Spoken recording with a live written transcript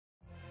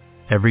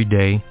Every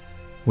day,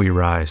 we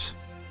rise,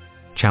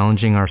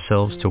 challenging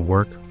ourselves to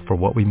work for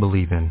what we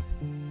believe in.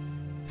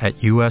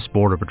 At U.S.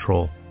 Border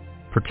Patrol,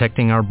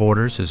 protecting our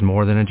borders is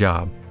more than a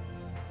job.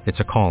 It's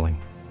a calling.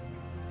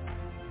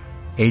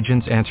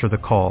 Agents answer the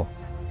call,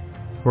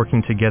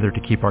 working together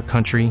to keep our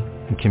country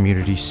and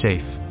communities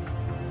safe.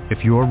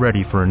 If you are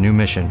ready for a new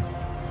mission,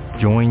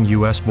 join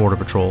U.S. Border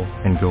Patrol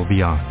and go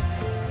beyond.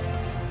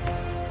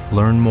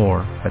 Learn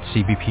more at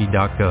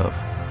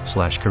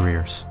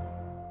cbp.gov/careers.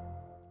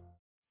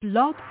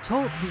 Blog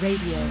Talk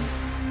Radio.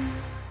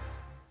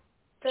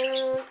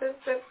 Hey,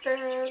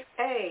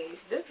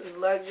 this is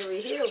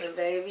luxury healing,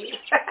 baby.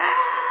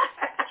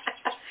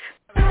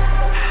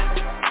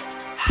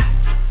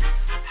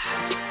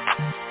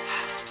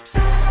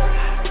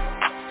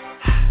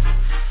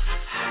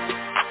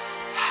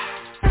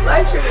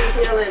 Luxury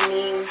healing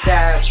means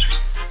that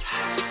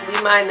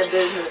we mind the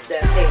business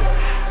that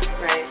pays,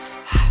 right?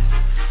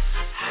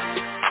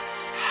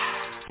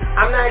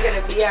 I'm not going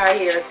to be out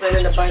here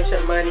spending a bunch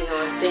of money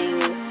on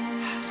things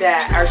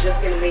that are just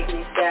going to make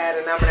me sad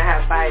and I'm going to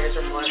have buyer's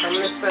remorse. I'm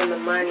going to spend the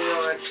money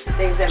on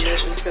things that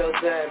make me feel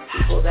good,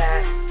 people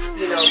that,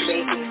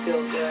 make me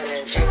feel good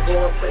and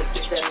go in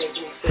places that make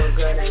me feel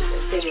good and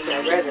things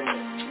that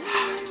resonate.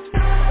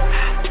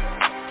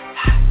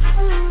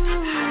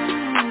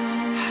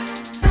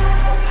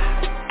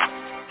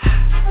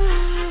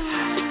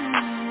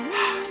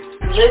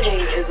 Living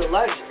is a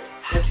luxury,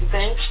 don't you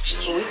think?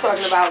 When we're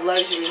talking about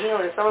luxury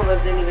healing, some of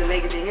us didn't even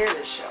make it to hear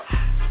this show.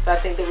 So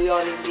I think that we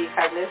all need to be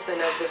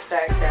cognizant of the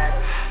fact that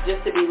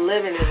just to be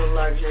living is a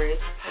luxury.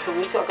 So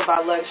when we talk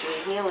about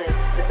luxury healing,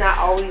 it's not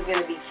always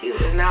going to be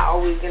cute. It's not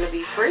always going to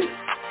be free.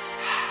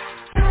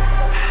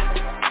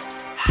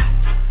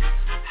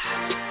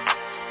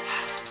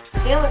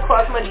 Healing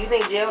costs money. You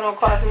think jail don't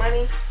cost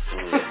money?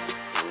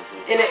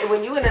 And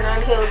when you're in an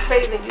unhealed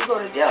space and you go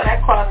to jail,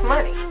 that costs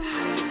money.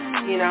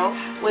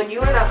 When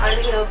you're in an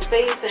unhealed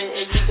space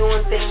and you're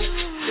doing things,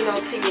 to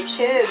your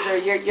kids, or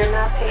you're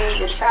not paying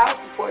your child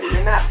support, or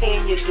you're not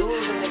paying your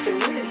dues in the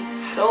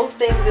community, those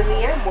things in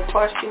the end will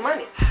cost you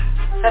money.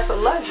 That's a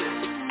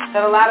luxury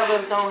that a lot of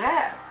us don't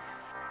have.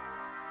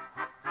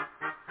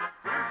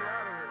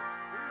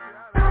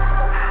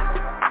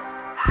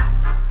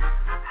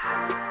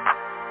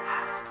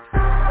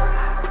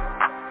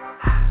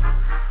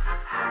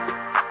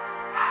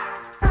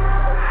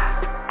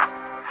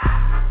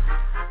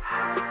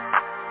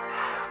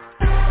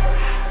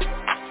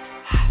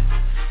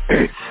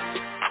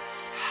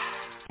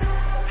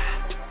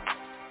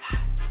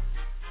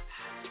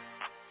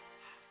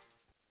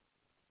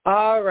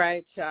 All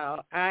right,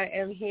 y'all. I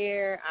am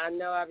here. I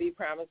know I'll be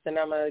promising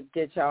I'm going to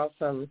get y'all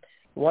some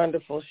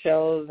wonderful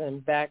shows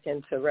and back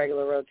into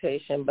regular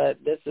rotation, but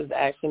this is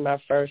actually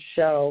my first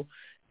show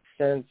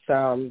since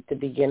the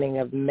beginning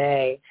of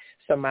May,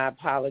 so my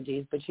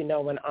apologies. But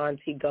when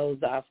Auntie goes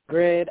off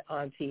grid,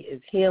 Auntie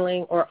is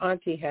healing, or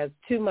Auntie has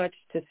too much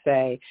to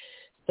say,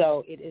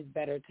 so it is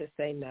better to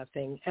say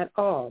nothing at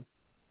all.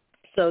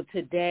 So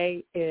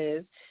today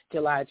is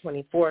July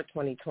 24,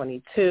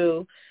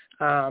 2022.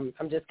 I'm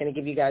just going to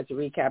give you guys a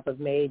recap of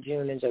May,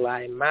 June, and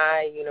July in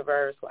my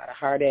universe. A lot of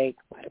heartache,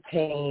 a lot of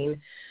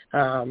pain,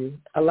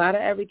 a lot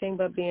of everything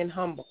but being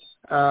humble.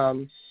 I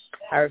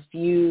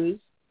refuse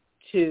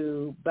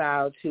to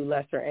bow to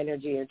lesser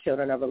energy or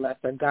children of a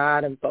lesser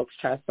God, and folks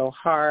try so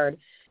hard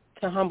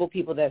to humble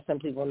people that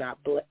simply will not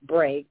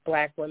break,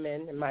 black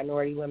women and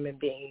minority women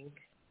being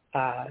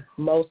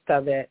most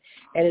of it.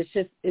 And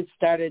it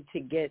started to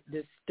get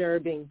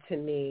disturbing to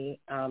me,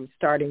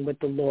 starting with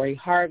the Lori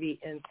Harvey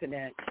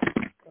incident.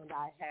 And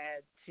I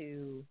had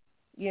to,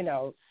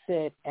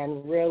 sit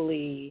and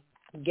really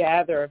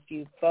gather a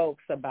few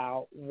folks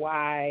about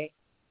why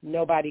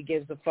nobody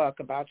gives a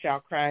fuck about y'all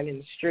crying in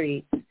the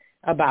streets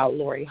about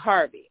Lori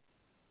Harvey.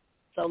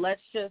 So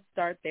let's just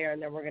start there, and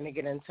then we're going to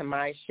get into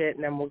my shit,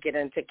 and then we'll get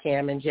into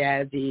Cam and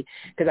Jazzy,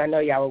 because I know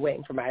y'all were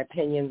waiting for my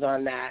opinions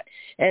on that.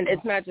 And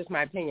it's not just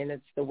my opinion,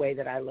 it's the way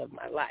that I live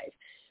my life.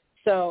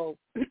 So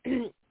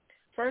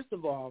first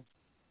of all,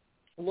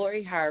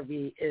 Lori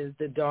Harvey is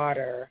the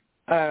daughter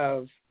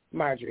of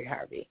Marjorie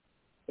Harvey.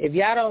 If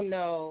y'all don't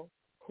know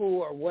who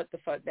or what the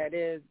fuck that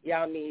is,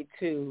 y'all need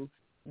to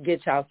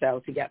get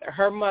yourselves together.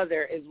 Her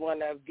mother is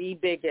one of the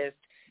biggest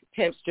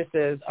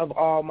pimpstresses of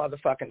all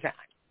motherfucking time.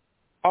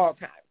 All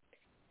time.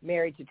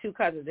 Married to two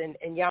cousins. And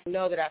y'all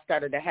know that I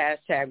started the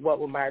hashtag What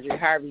Will Marjorie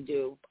Harvey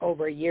Do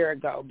over a year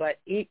ago. But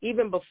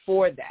even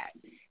before that,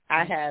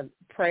 I have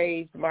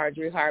praised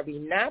Marjorie Harvey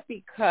not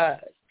because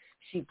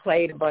she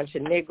played a bunch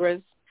of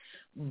niggas,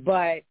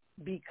 but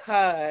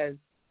because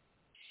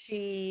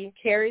she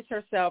carries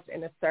herself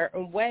in a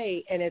certain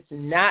way, and it's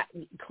not,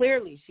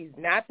 clearly, she's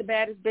not the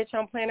baddest bitch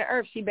on planet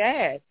Earth. She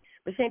bad,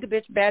 but she ain't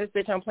the baddest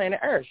bitch on planet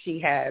Earth.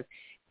 She has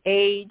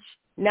age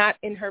not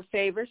in her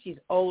favor. She's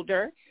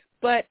older.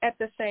 But at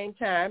the same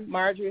time,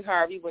 Marjorie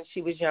Harvey, when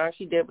she was young,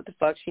 she did what the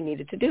fuck she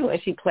needed to do,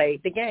 and she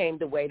played the game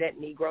the way that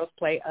Negroes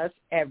play us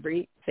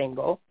every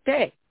single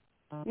day.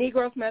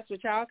 Negroes mess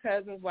with y'all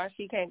cousins. Why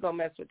she can't go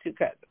mess with two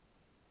cousins?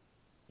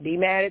 Be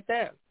mad at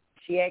them.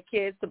 She had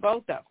kids to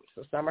both of them.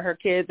 So some of her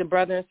kids are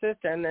brother and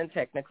sister and then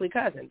technically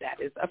cousin.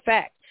 That is a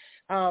fact.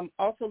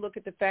 Also look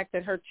at the fact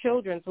that her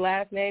children's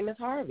last name is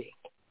Harvey.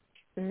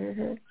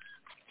 Mm-hmm.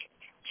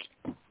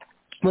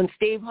 When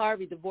Steve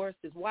Harvey divorced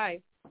his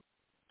wife,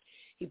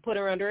 he put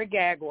her under a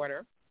gag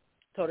order,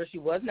 told her she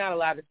was not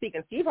allowed to speak.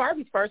 And Steve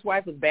Harvey's first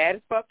wife was bad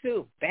as fuck,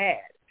 too.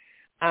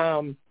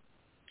 Bad.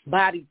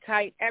 Body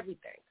tight,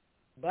 everything.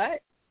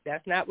 But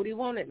that's not what he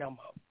wanted no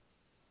more.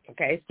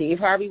 Okay, Steve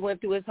Harvey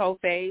went through his whole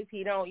phase.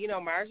 He don't,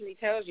 Marjorie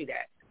tells you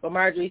that. But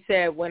Marjorie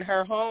said when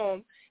her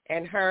home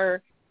and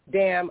her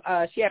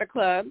she had a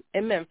club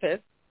in Memphis,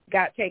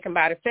 got taken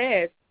by the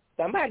feds,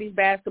 somebody's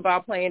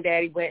basketball playing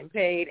daddy went and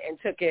paid and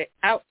took it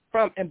out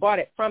from and bought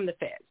it from the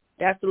feds.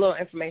 That's the little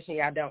information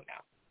y'all don't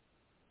know.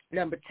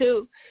 Number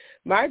 2,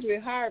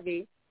 Marjorie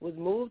Harvey was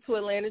moved to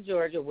Atlanta,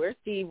 Georgia, where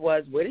Steve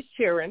was with his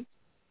children,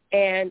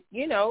 and,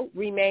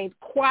 remained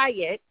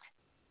quiet.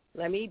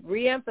 Let me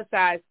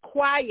reemphasize,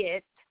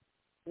 quiet,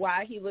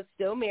 while he was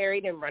still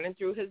married and running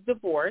through his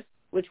divorce,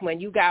 which when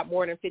you got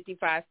more than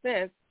 55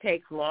 cents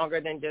takes longer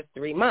than just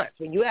 3 months.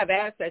 When you have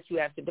assets, you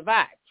have to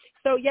divide.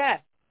 So,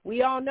 yes,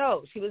 we all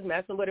know she was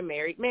messing with a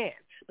married man.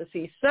 But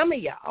see, some of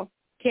y'all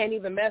can't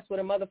even mess with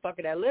a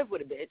motherfucker that lived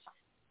with a bitch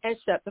and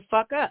shut the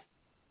fuck up,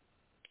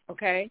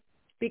 okay?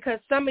 Because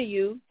some of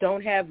you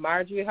don't have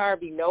Marjorie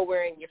Harvey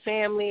nowhere in your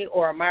family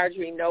or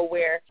Marjorie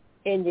nowhere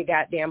in your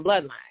goddamn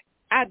bloodline.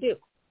 I do,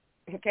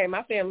 okay?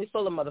 My family's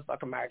full of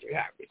motherfucking Marjorie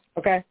Harvey,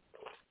 okay?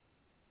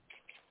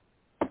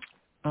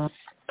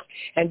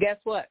 And guess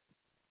what?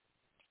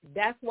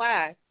 That's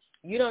why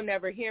you don't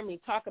never hear me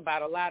talk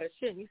about a lot of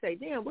shit. And you say,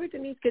 damn, where did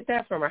Denise get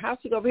that from? Or how'd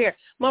she go over here?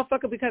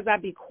 Motherfucker, because I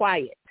be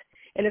quiet.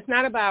 And it's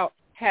not about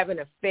having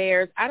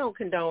affairs. I don't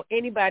condone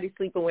anybody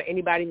sleeping with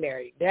anybody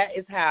married. That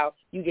is how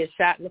you get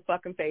shot in the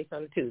fucking face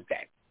on a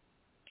Tuesday.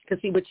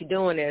 Because, see, what you're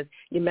doing is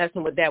you're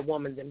messing with that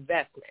woman's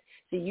investment.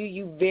 See,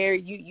 you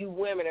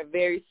women are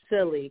very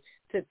silly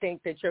to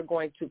think that you're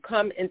going to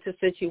come into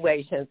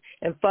situations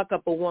and fuck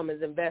up a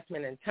woman's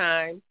investment in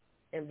time,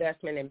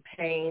 investment in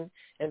pain,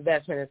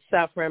 investment in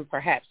suffering,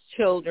 perhaps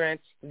children,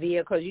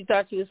 vehicles. You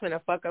thought you was going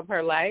to fuck up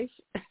her life?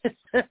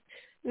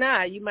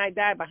 Nah, you might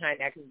die behind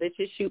that because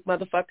bitches shoot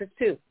motherfuckers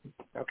too,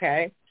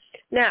 okay?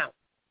 Now,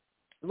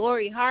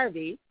 Lori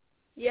Harvey,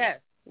 yes,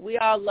 we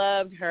all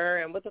loved her,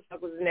 and what the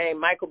fuck was his name?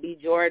 Michael B.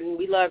 Jordan.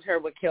 We loved her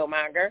with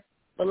Killmonger,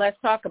 but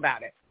let's talk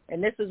about it.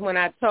 And this is when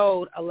I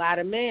told a lot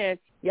of men,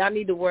 y'all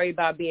need to worry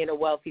about being a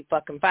wealthy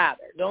fucking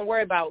father. Don't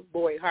worry about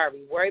Lori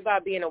Harvey. Worry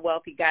about being a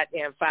wealthy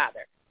goddamn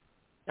father.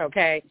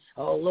 Okay?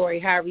 Oh, Lori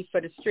Harvey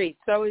for the streets.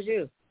 So is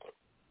you.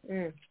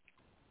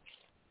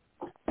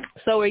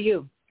 So are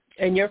you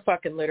and your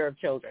fucking litter of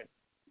children.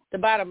 The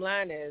bottom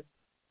line is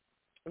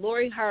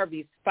Lori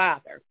Harvey's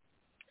father,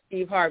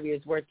 Steve Harvey,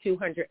 is worth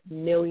 $200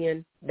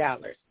 million.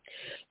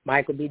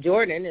 Michael B.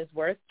 Jordan is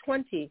worth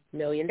 $20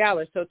 million.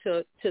 So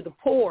to the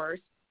poor,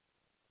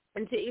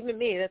 and to even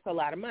me, that's a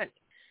lot of money.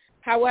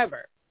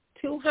 However,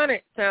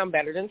 200 sound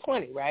better than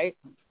 20, right?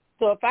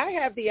 So if I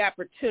have the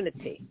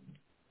opportunity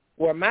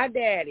where my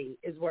daddy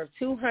is worth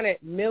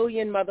 $200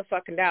 million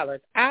motherfucking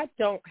dollars, I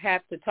don't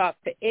have to talk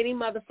to any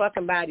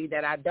motherfucking body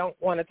that I don't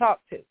want to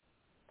talk to.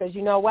 Because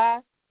you know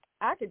why?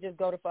 I could just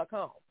go to fuck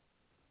home.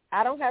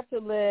 I don't have to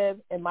live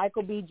in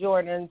Michael B.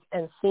 Jordan's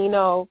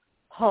Encino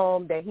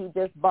home that he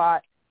just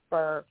bought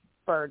for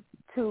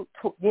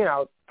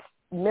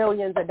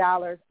millions of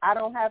dollars. I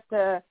don't have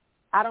to,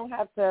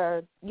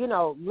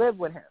 live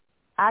with him.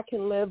 I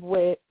can live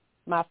with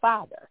my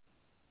father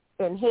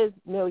and his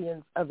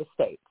millions of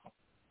estates.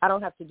 I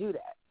don't have to do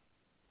that.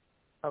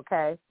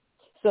 Okay?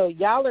 So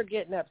y'all are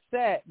getting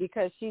upset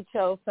because she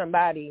chose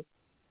somebody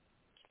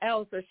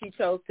else, or she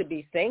chose to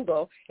be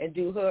single and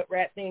do hood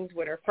rat things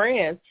with her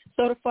friends.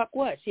 So the fuck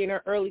what? She in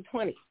her early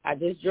 20s. I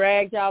just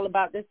dragged y'all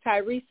about this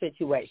Tyrese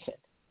situation.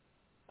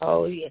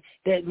 Oh, yeah,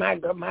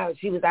 that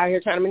she was out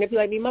here trying to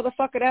manipulate me.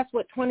 Motherfucker, that's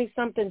what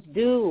 20-somethings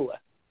do.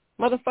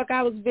 Motherfucker,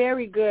 I was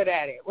very good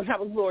at it when I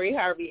was Lori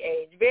Harvey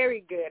age.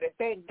 Very good. And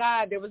thank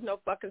God there was no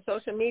fucking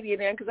social media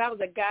then, because I was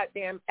a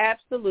goddamn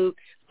absolute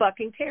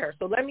fucking terror.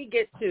 So let me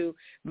get to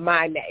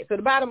my nay. So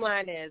the bottom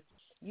line is,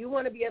 you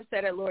want to be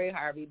upset at Lori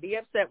Harvey, be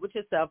upset with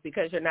yourself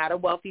because you're not a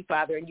wealthy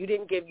father and you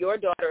didn't give your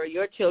daughter or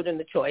your children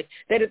the choice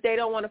that if they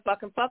don't want to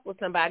fucking fuck with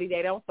somebody,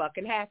 they don't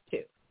fucking have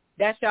to.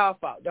 That's y'all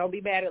fault. Don't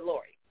be mad at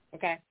Lori,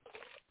 okay?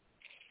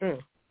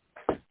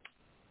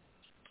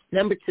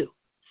 Number 2.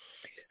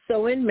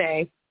 So in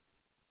May,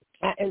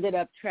 I ended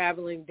up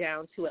traveling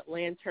down to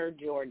Atlanta,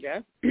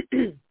 Georgia,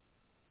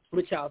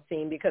 which y'all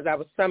seen because I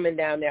was summoned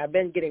down there. I've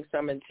been getting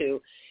summoned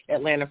to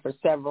Atlanta for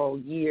several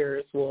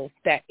years,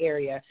 that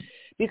area,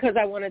 because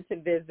I wanted to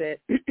visit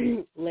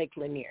Lake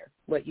Lanier,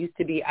 what used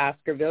to be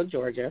Oscarville,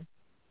 Georgia,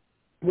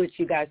 which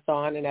you guys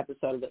saw in an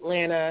episode of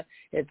Atlanta.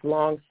 It's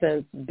long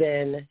since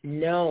been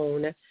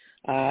known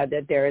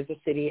that there is a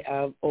city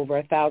of over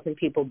 1,000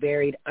 people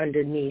buried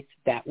underneath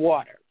that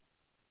water.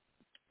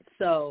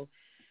 So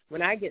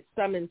when I get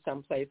summoned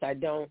someplace, I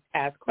don't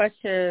ask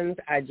questions.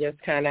 I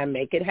just kind of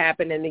make it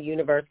happen, and the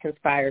universe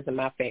conspires in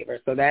my favor.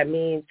 So that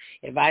means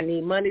if I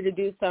need money to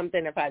do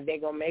something, they're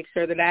going to make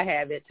sure that I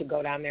have it to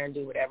go down there and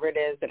do whatever it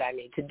is that I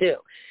need to do.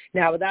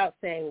 Now, without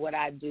saying what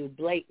I do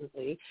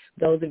blatantly,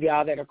 those of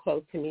y'all that are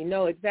close to me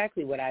know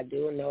exactly what I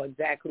do and know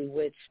exactly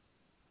which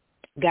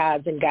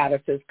gods and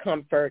goddesses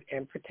comfort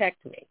and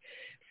protect me.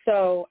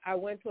 So I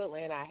went to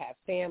Atlanta. I have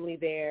family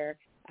there.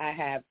 I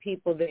have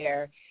people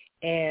there.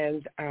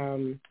 And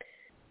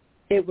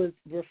it was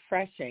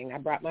refreshing. I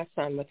brought my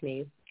son with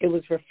me. It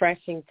was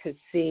refreshing to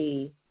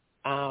see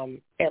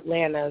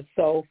Atlanta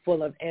so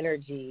full of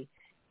energy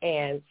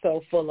and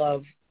so full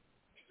of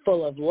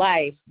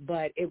life,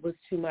 but it was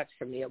too much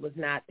for me. It was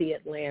not the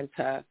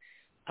Atlanta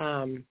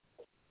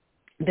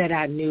that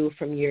I knew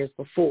from years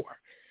before.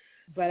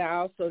 But I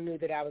also knew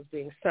that I was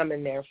being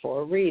summoned there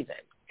for a reason,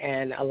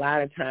 and a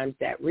lot of times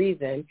that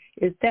reason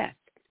is death.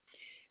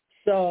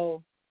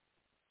 So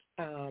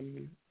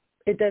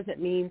it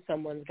doesn't mean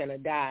someone's going to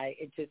die.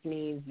 It just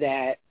means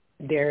that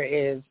there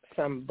is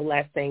some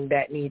blessing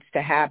that needs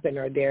to happen,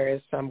 or there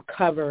is some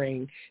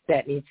covering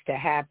that needs to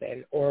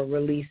happen, or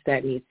release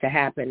that needs to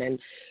happen. And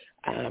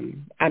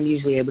I'm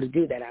usually able to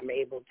do that. I'm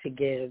able to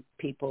give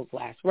people's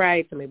last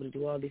rites. I'm able to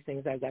do all these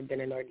things as I've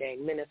been an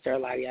ordained minister. A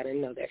lot of y'all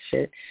didn't know that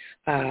shit,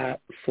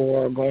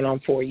 for going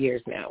on 4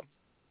 years now.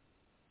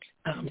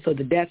 So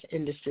the death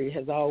industry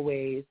has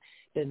always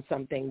been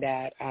something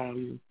that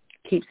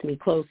keeps me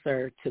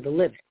closer to the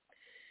living.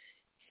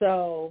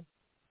 So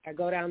I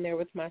go down there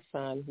with my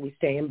son. We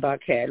stay in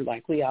Buckhead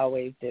like we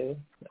always do,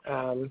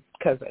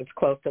 because it's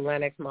close to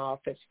Lenox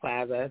Mall, Fitch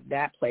Plaza.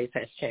 That place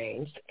has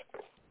changed.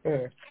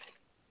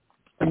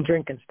 I'm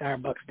drinking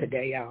Starbucks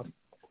today, y'all.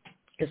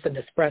 It's an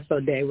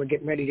espresso day. We're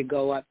getting ready to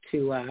go up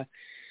to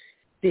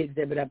the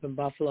exhibit up in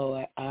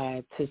Buffalo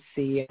to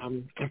see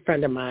a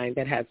friend of mine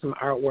that had some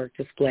artwork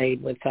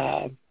displayed with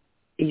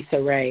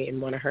Issa Rae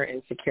in one of her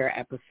Insecure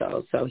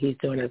episodes. So he's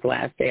doing his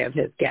last day of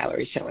his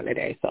gallery showing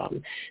today. So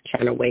I'm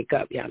trying to wake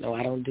up. Y'all know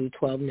I don't do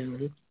 12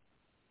 noon.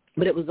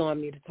 But it was on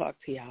me to talk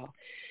to y'all.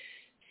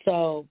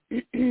 So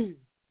we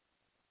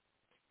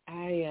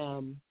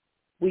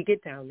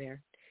get down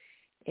there,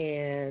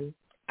 and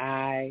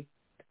I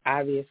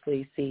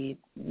obviously see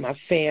my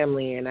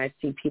family, and I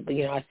see people.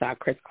 You know, I saw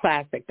Chris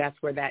Classic. That's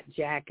where that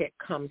jacket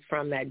comes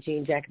from, that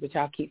jean jacket that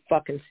y'all keep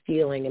fucking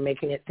stealing and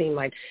making it seem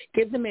like.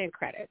 Give the man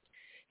credit.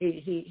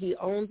 He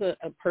owns a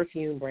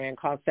perfume brand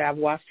called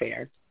Savoir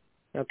Faire.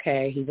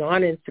 Okay, he's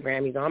on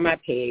Instagram. He's on my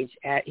page.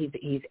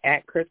 He's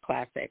at Chris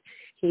Classic.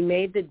 He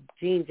made the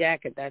jean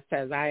jacket that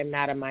says, "I am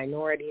not a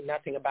minority.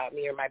 Nothing about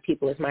me or my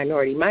people is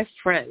minority." My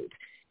friend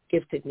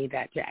gifted me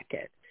that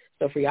jacket.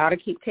 So for y'all to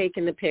keep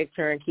taking the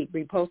picture and keep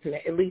reposting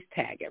it, at least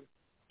tag him.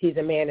 He's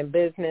a man in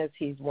business.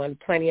 He's won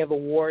plenty of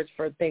awards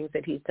for things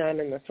that he's done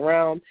in this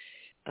realm.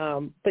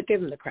 But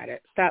give him the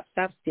credit. Stop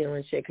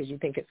stealing shit because you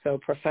think it's so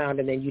profound,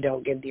 and then you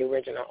don't give the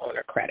original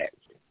owner credit.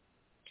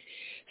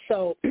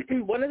 So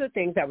one of the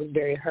things that was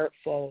very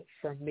hurtful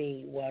for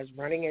me was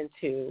running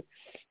into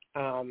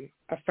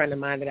a friend of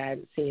mine that I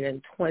hadn't seen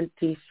in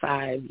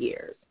 25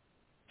 years.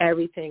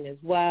 Everything is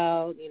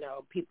well. You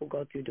know, people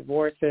go through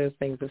divorces,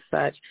 things of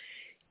such.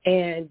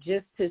 And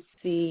just to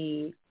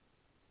see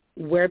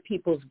where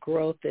people's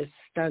growth is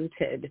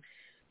stunted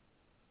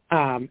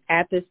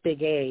at this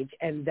big age,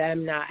 and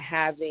them not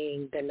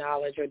having the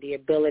knowledge or the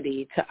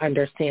ability to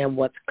understand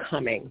what's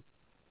coming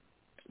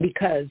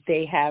because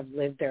they have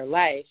lived their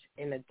life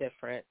in a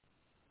different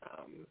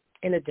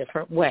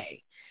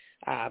way.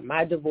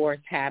 My divorce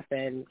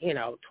happened,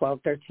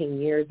 12, 13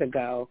 years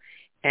ago,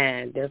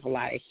 and there's a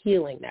lot of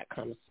healing that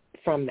comes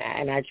from that.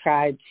 And I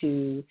tried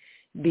to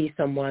be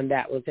someone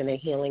that was in a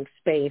healing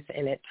space,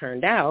 and it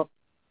turned out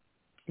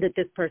that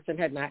this person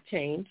had not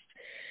changed,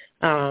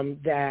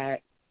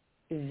 that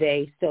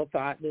they still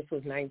thought this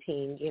was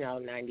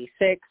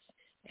 96,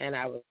 and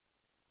I was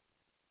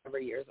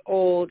years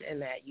old,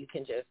 and that you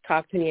can just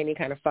talk to me any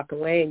kind of fucking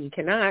way, and you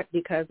cannot,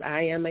 because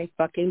I am a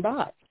fucking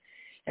boss.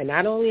 And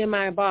not only am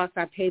I a boss,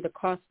 I pay the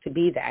cost to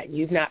be that.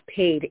 You've not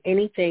paid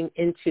anything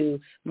into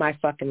my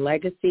fucking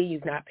legacy.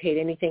 You've not paid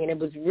anything. And it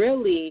was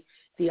really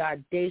the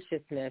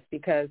audaciousness,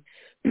 because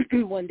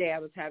one day I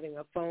was having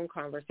a phone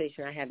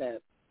conversation. I had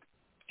to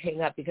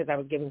hang up because I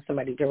was giving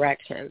somebody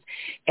directions.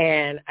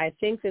 And I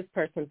think this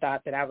person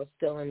thought that I was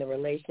still in the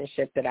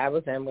relationship that I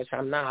was in, which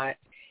I'm not.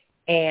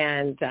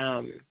 And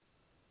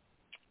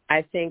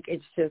I think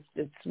it's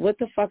what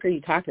the fuck are you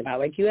talking about?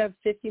 Like, you have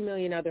 50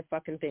 million other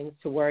fucking things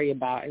to worry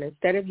about. And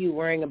instead of you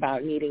worrying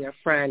about needing a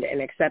friend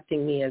and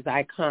accepting me as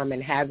I come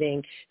and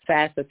having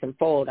facets and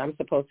fold, I'm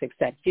supposed to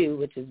accept you,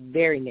 which is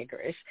very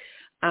niggerish.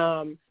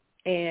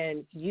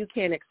 And you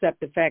can't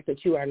accept the fact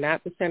that you are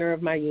not the center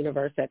of my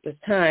universe at this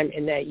time,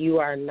 and that we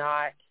are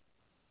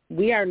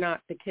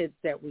not the kids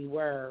that we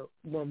were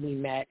when we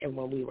met and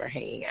when we were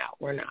hanging out.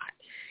 We're not.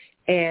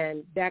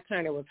 And that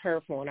kind of was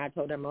hurtful. And I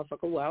told that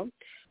motherfucker, well,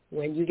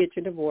 when you get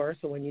your divorce,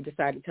 or when you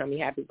decide to tell me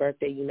happy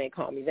birthday, you may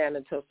call me then.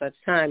 Until such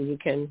time, you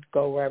can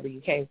go wherever you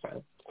came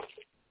from.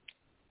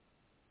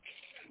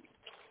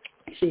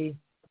 She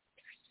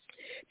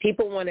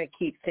people want to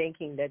keep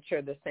thinking that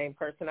you're the same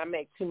person. I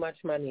make too much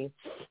money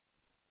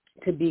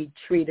to be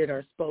treated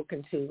or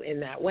spoken to in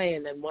that way.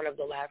 And then one of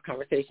the last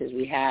conversations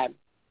we had,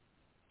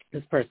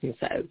 this person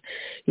says,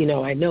 you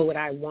know, I know what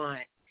I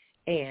want,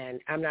 and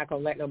I'm not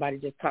going to let nobody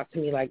just talk to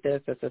me like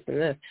this, and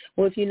this.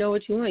 Well, if you know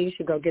what you want, you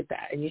should go get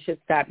that. And you should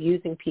stop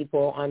using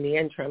people on the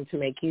interim to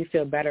make you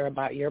feel better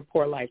about your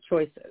poor life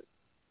choices,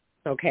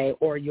 okay,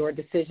 or your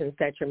decisions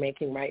that you're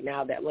making right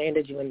now that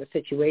landed you in the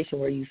situation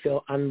where you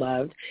feel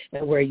unloved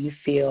and where you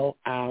feel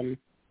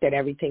that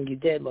everything you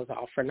did was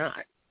all for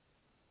naught.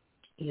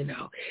 You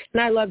know,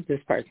 and I loved this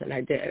person.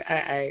 I did.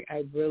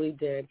 I really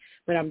did.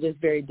 But I'm just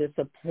very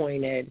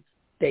disappointed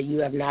that you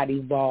have not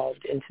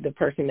evolved into the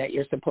person that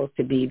you're supposed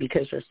to be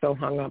because you're so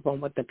hung up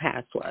on what the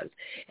past was.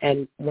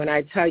 And when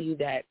I tell you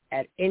that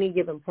at any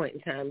given point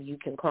in time, you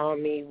can call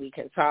me, we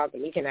can talk,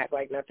 and we can act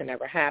like nothing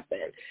ever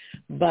happened.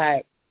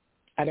 But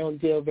I don't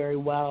deal very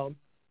well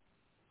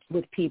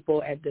with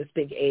people at this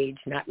big age,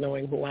 not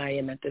knowing who I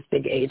am at this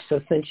big age. So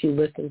since you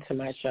listen to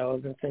my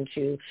shows and since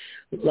you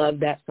love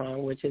that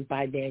song, which is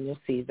by Daniel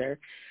Caesar,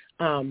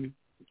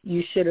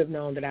 you should have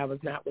known that I was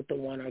not with the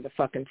one or the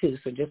fucking two.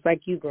 So just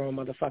like you grown,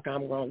 motherfucker,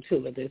 I'm grown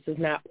too. But this is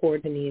not poor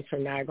Denise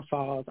from Niagara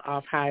Falls,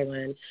 off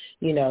Highland,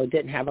 you know,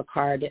 didn't have a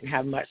car, didn't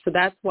have much. So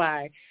that's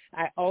why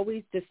I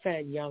always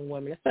defend young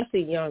women,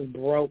 especially young,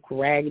 broke,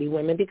 raggedy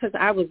women, because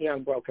I was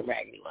young, broke, and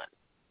raggedy once.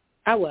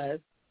 I was,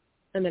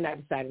 and then I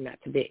decided not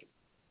to be.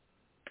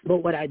 But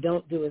what I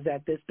don't do is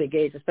at this big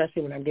age,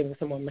 especially when I'm giving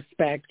someone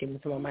respect, giving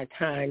someone my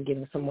time,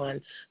 giving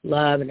someone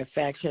love and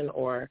affection,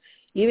 or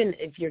even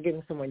if you're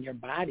giving someone your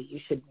body, you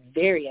should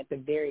at the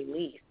very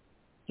least,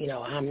 you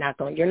know,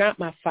 you're not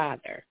my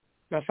father.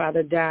 My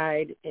father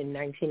died in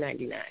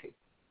 1999,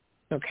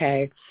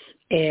 okay?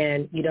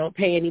 And you don't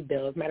pay any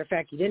bills. Matter of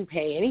fact, you didn't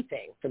pay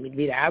anything for me to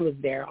be there. I was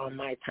there on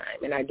my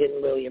time, and I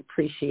didn't really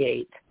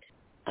appreciate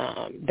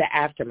the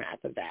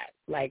aftermath of that.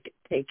 Like,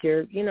 take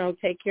your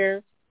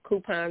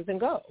coupons and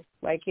go.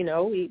 Like, you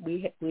know,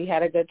 we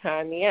had a good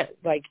time in the end.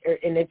 Like,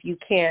 and if you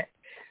can't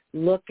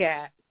look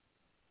at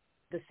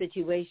the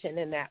situation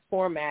in that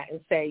format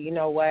and say, you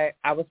know what,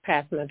 I was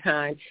passing the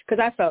time,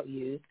 because I felt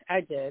used.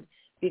 I did,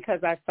 because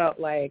I felt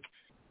like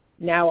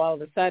now all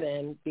of a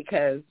sudden,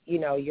 because, you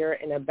know, you're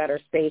in a better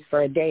space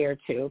for a day or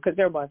two, because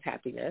there was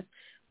happiness,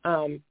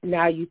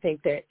 now you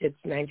think that it's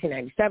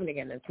 1997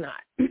 again. It's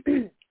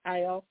not.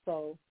 I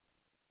also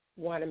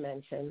want to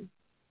mention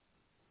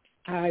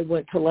I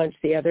went to lunch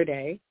the other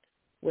day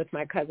with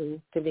my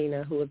cousin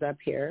Davina, who was up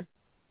here,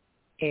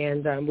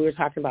 and we were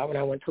talking about when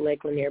I went to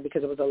Lake Lanier,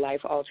 because it was a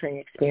life-altering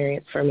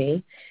experience for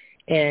me,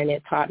 and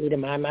it taught me to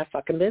mind my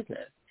fucking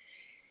business.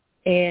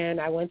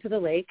 And I went to the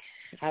lake.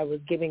 I was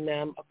giving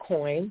them a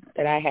coin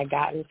that I had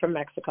gotten from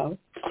Mexico.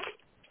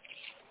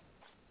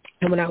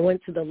 And when I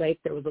went to the lake,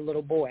 there was a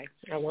little boy.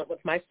 I went with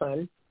my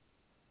son.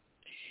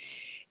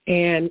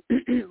 And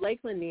Lake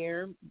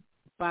Lanier,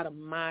 about a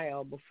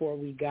mile before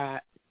we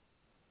got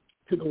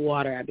to the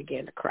water, I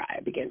began to cry.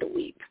 I began to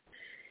weep.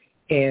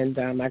 And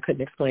I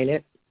couldn't explain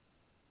it.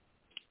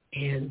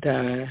 And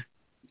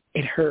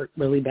it hurt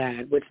really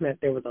bad, which meant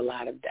there was a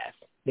lot of death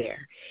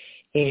there.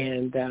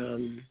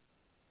 And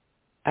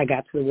I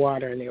got to the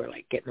water, and they were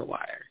like, get in the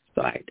water.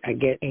 So I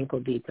get ankle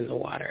deep in the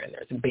water, and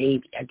there's a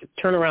baby. I just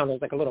turn around,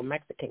 there's like a little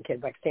Mexican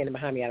kid like standing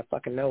behind me out of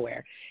fucking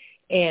nowhere.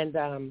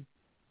 And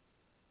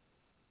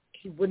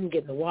he wouldn't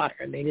get in the water,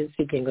 and they didn't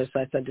speak English, so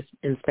I said this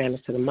in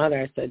Spanish to the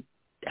mother. I said,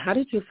 how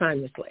did you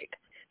find this lake?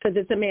 Because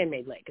it's a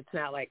man-made lake. It's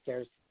not like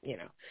there's, you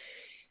know.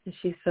 And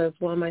she says,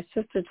 well, my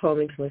sister told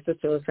me, because my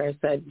sister was there. I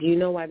said, do you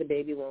know why the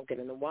baby won't get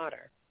in the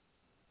water?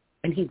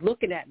 And he's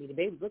looking at me. The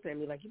baby's looking at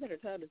me like, you better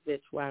tell this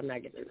bitch why I'm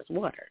not getting in this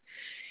water.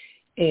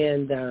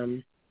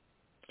 And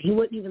he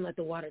wouldn't even let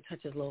the water touch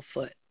his little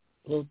foot.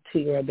 Little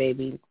 2-year-old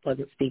baby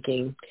wasn't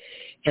speaking.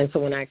 And so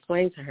when I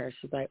explained to her,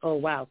 she's like, oh,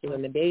 wow. So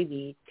when the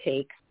baby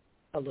takes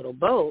a little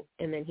boat,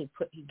 and then he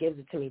gives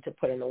it to me to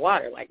put in the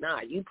water. Like,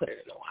 nah, you put it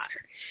in the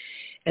water.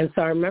 And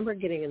so I remember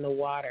getting in the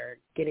water,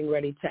 getting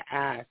ready to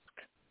ask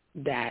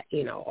that,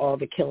 you know, all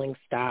the killing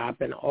stop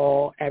and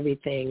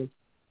everything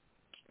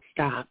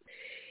stop.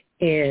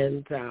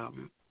 And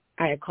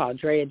I had called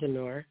Drea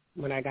Denor.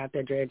 When I got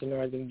there, Drea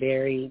Denor is a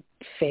very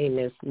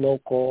famous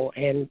local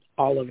and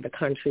all over the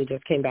country,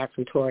 just came back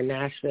from tour in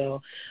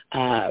Nashville.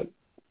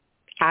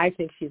 I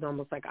think she's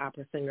almost like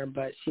opera singer,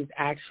 but she's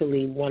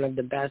actually one of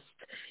the best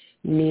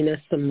Nina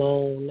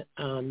Simone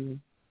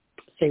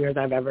singers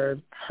I've ever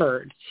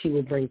heard. She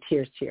would bring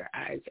tears to your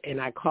eyes.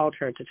 And I called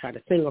her to try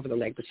to sing over the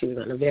lake, but she was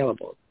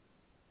unavailable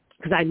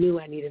because I knew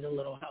I needed a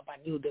little help.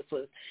 I knew this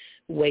was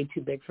way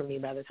too big for me.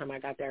 By the time I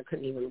got there, I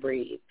couldn't even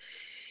breathe.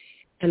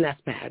 And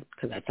that's bad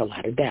because that's a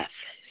lot of death.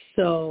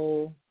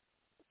 So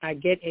I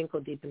get ankle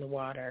deep in the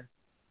water,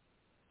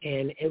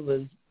 and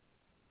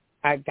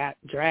I got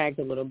dragged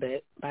a little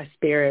bit by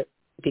spirit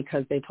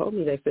because they told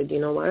me, they said, you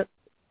know what?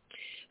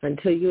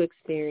 Until you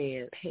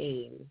experience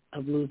pain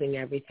of losing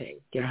everything,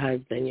 your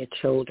husband, your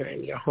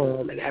children, your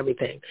home, and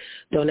everything,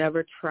 don't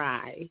ever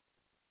try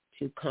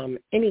to come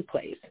any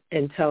place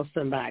and tell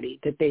somebody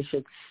that they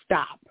should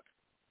stop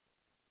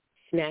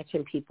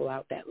snatching people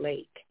out that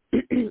lake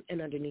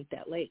and underneath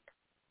that lake.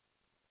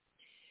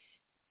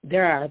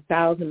 There are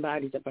 1,000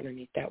 bodies up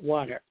underneath that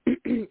water,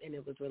 and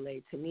it was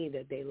relayed to me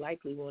that they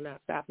likely will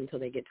not stop until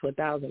they get to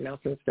 1,000. Now,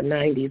 since the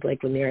 90s,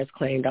 Lake Lanier has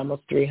claimed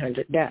almost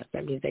 300 deaths.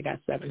 That means they got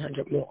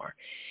 700 more.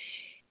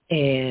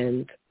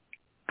 And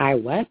I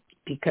wept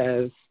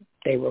because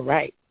they were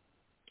right.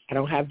 I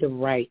don't have the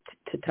right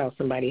to tell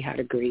somebody how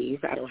to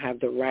grieve. I don't have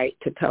the right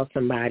to tell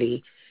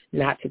somebody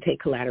not to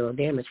take collateral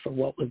damage for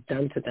what was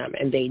done to them.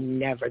 And they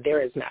never,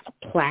 there is not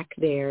a plaque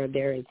there.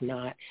 There is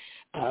not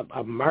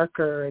a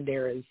marker.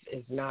 There is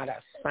not a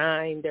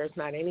sign. There's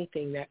not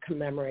anything that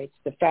commemorates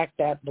the fact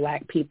that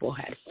Black people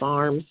had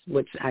farms,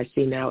 which I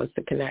see now as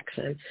the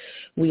connection.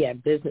 We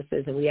had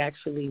businesses, and we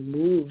actually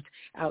moved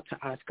out to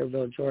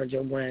Oscarville,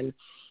 Georgia, when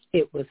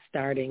it was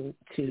starting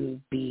to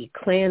be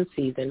Klan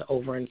season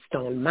over in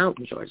Stone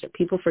Mountain, Georgia.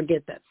 People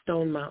forget that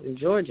Stone Mountain,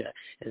 Georgia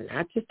is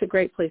not just a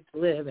great place to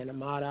live, and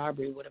Ahmaud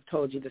Arbery would have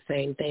told you the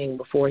same thing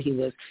before he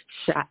was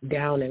shot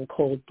down in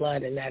cold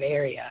blood in that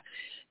area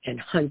and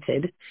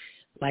hunted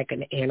like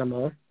an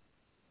animal.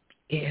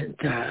 And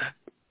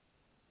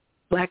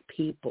Black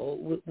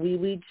people,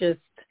 we just,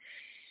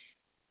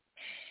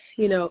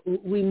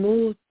 we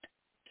moved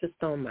to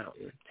Stone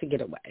Mountain to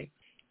get away.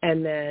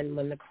 And then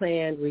when the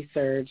Klan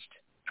resurged,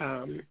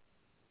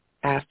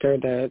 after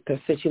the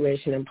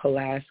situation in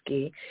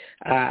Pulaski,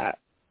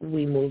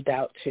 we moved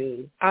out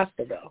to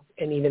Oscarville,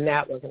 and even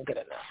that wasn't good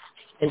enough.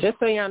 And just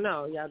so y'all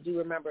know, y'all do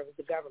remember it was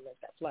the government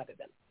that flooded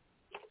them.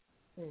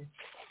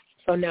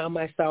 So now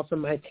myself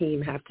and my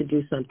team have to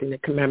do something to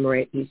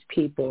commemorate these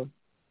people.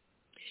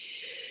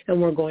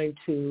 And we're going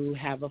to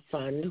have a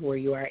fund where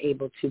you are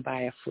able to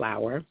buy a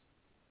flower,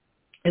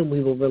 and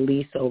we will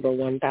release over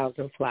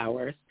 1,000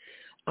 flowers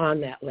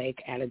on that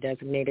lake at a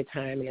designated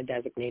time and a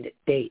designated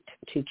date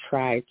to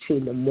try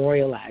to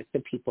memorialize the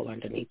people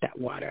underneath that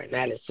water. And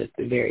that is just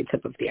the very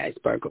tip of the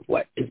iceberg of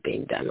what is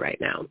being done right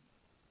now.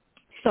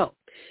 So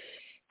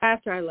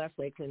after I left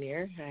Lake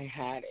Lanier, I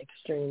had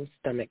extreme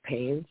stomach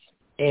pains,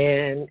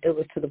 and it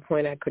was to the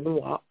point I couldn't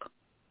walk.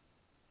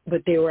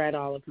 But they were at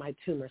all of my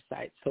tumor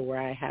sites. So where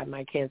I had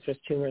my cancerous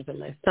tumors in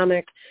my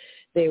stomach,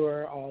 they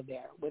were all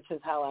there, which is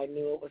how I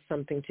knew it was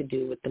something to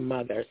do with the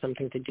mother,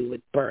 something to do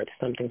with birth,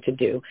 something to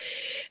do.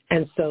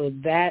 And so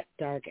that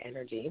dark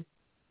energy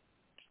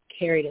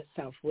carried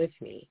itself with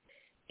me.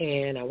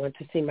 And I went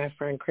to see my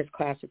friend Chris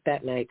Classic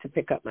that night to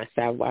pick up my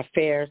Savoir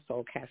Faire,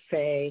 Soul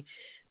Cafe,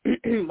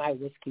 my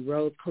Whiskey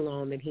Rose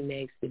cologne that he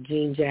makes, the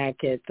jean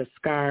jacket, the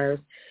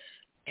scarves.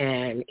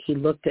 And he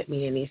looked at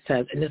me and he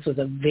says, and this was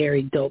a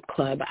very dope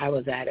club I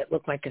was at. It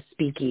looked like a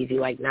speakeasy,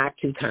 like knock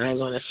 2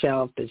 times on a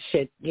shelf. The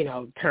shit,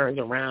 turns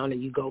around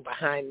and you go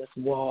behind this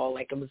wall.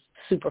 Like, it was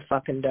super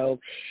fucking dope.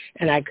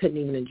 And I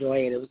couldn't even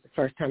enjoy it. It was the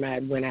first time I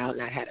went out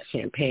and I had a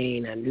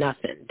champagne and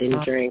nothing,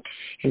 didn't drink.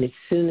 And as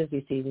soon as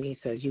he sees me, he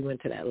says, "You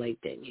went to that lake,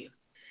 didn't you?"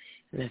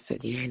 And I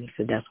said, "Yeah." And he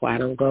said, "That's why I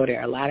don't go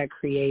there." A lot of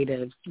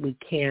creatives, we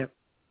can't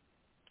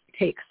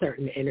take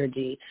certain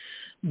energy.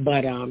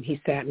 But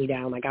he sat me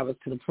down like I was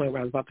to the point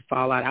where I was about to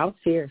fall out. I was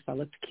fierce. I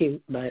looked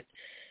cute, but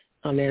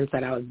on the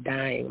inside I was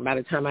dying. By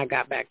the time I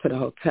got back to the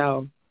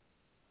hotel,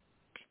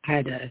 I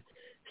had to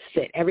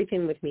sit.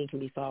 Everything with me can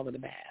be solved with a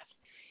bath.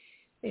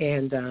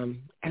 And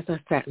as I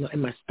sat,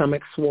 and my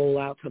stomach swole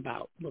out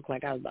to looked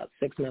like I was about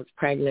 6 months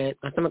pregnant.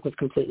 My stomach was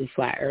completely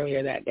flat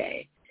earlier that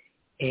day.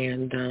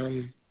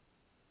 And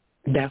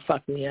that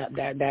fucked me up.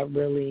 That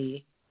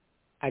really,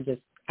 I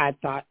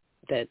thought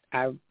that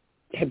I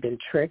had been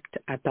tricked.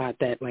 I thought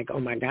that, like,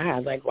 oh my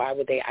God, like, why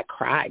would they? I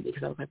cried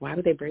because I was like, why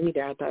would they bring me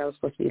there? I thought I was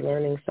supposed to be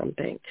learning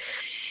something.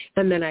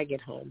 And then I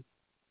get home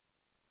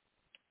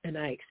and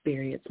I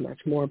experience much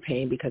more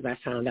pain because I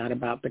found out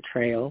about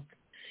betrayal.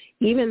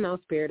 Even though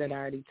Spirit had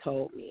already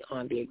told me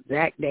on the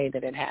exact day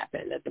that it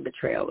happened that the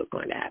betrayal was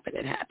going to happen,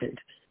 it happened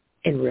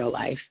in real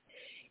life.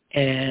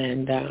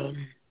 And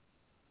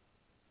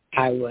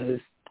I was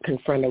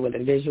confronted with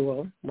a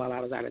visual while I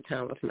was out of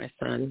town with my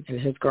son and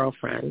his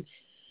girlfriend.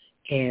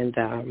 And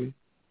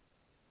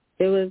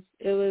it was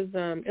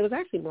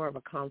actually more of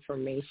a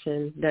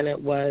confirmation than it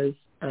was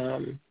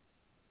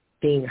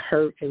being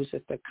hurt. It was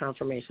just a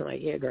confirmation,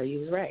 like, yeah, girl, you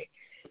was right.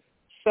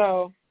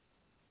 So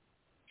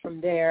from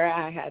there,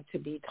 I had to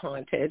be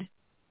taunted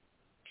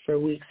for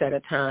weeks at a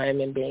time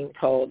and being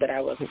told that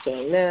I wasn't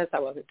doing this, I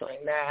wasn't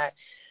doing that.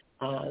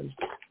 I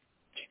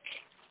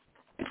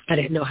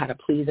didn't know how to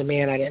please a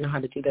man. I didn't know how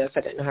to do this.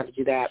 I didn't know how to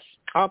do that.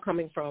 All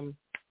coming from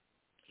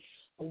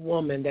a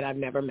woman that I've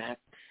never met.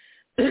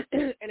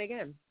 And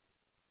again,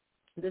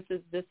 this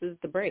is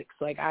the breaks.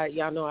 Like,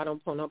 y'all know I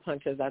don't pull no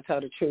punches. I tell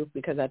the truth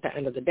because at the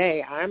end of the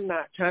day, I'm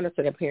not trying to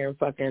sit up here and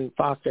fucking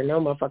foster no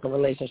motherfucking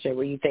relationship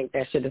where you think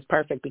that shit is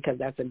perfect because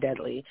that's a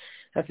deadly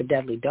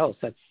dose.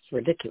 That's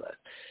ridiculous.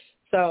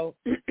 So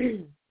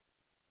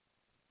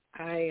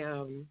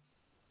I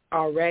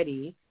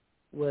already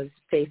was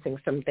facing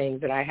some things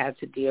that I had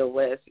to deal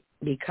with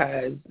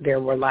because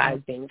there were lies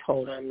being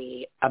told on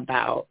me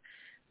about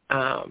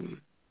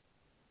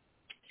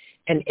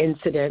an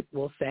incident,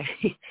 we'll say,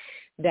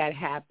 that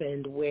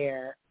happened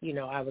where,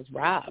 I was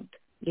robbed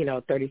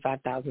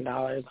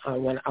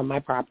 $35,000 on my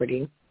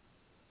property.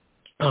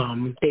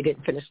 They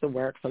didn't finish the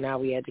work, so now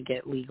we had to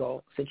get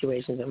legal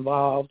situations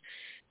involved.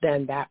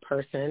 Then that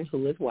person,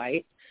 who is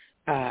white,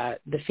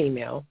 the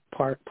female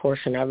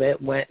portion of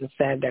it, went and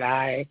said that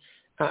I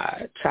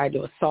tried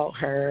to assault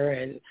her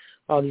and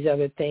all these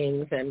other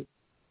things. And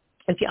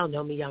if y'all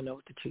know me, y'all know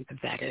what the truth of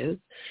that is.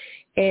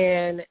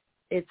 And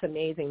it's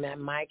amazing that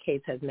my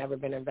case has never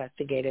been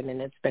investigated,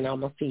 and it's been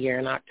almost a year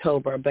in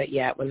October. But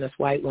yet when this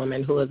white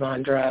woman who is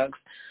on drugs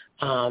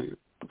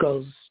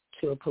goes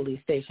to a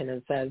police station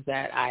and says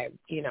that I,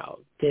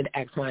 did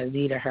X, Y, and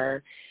Z to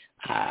her,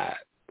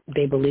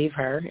 they believe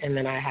her, and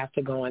then I have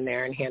to go in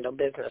there and handle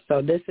business.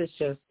 So this is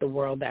just the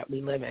world that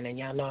we live in, and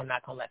y'all know I'm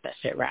not going to let that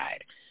shit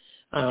ride.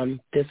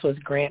 This was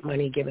grant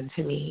money given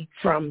to me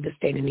from the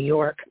state of New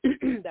York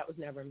that was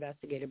never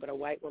investigated, but a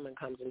white woman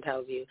comes and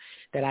tells you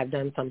that I've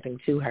done something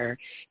to her,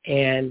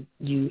 and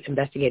you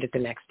investigate it the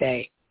next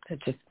day. It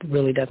just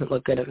really doesn't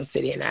look good in the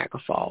city of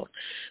Niagara Falls.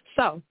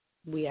 So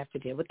we have to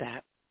deal with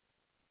that.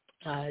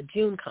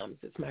 June comes.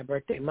 It's my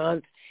birthday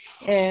month,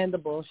 and the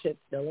bullshit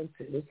still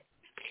ensues.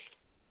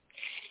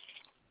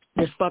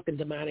 There's fucking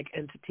demonic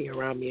entity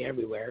around me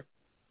everywhere.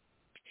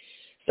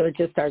 So it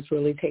just starts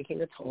really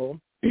taking a toll.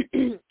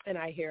 And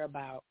I hear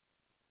about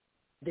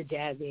the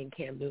Jazzy and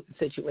Cam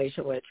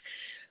situation, which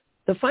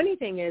the funny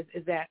thing is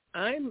that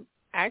I'm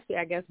actually,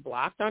 I guess,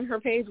 blocked on her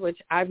page, which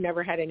I've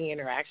never had any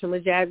interaction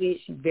with Jazzy.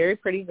 She's a very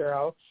pretty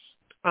girl.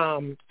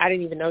 I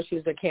didn't even know she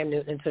was a Cam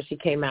Newton until she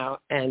came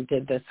out and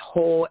did this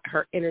whole,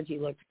 her energy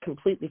looked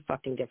completely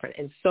fucking different.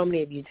 And so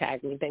many of you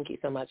tagged me. Thank you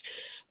so much.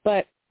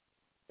 But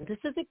this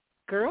is a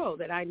girl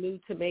that I knew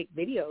to make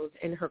videos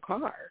in her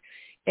car.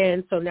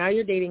 And so now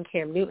you're dating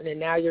Cam Newton, and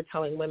now you're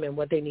telling women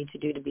what they need to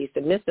do to be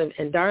submissive.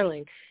 And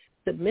darling,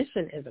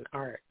 submission is an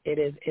art. It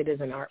is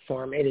an art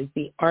form. It is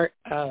the art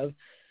of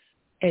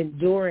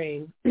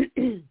enduring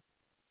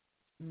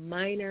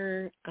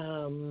minor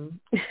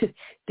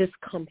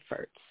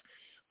discomforts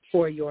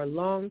for your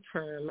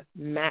long-term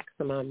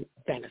maximum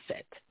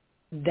benefit.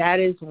 That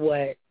is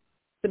what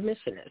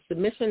submission is.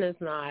 Submission is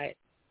not,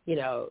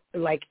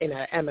 like in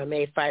an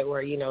MMA fight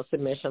where,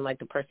 submission, like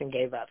the person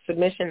gave up.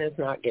 Submission is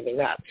not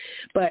giving up.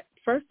 But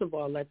first of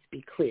all, let's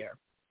be clear.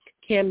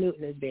 Cam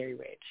Newton is very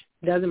rich.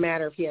 Doesn't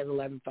matter if he has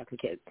 11 fucking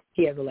kids.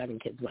 He has 11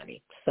 kids'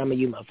 money. Some of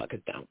you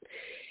motherfuckers don't.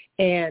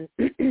 And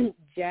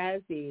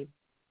Jazzy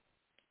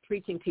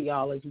preaching to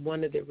y'all is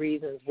one of the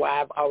reasons why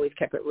I've always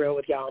kept it real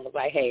with y'all and was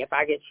like, hey, if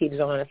I get cheated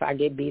on, if I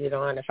get beaten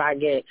on, if I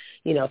get,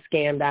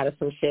 scammed out of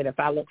some shit, if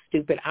I look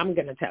stupid, I'm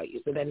going to tell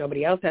you so that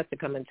nobody else has to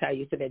come and tell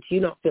you, so that you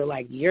don't feel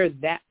like you're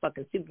that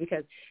fucking stupid.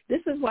 Because this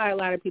is why a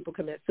lot of people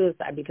commit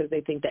suicide, because they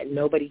think that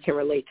nobody can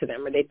relate to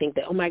them, or they think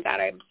that, oh my God,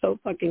 I'm so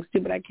fucking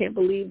stupid, I can't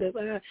believe this.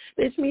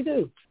 Bitch, me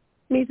too.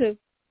 Me too.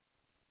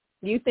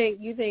 You think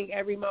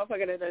every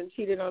motherfucker that done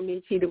cheated on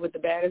me cheated with the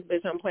baddest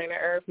bitch on planet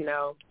Earth?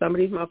 No. Some of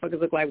these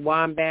motherfuckers look like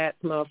wombats,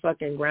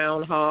 motherfucking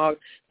groundhogs.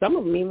 Some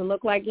of them even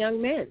look like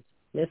young men.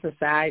 Missing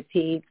side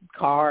teeth,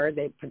 cars,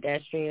 they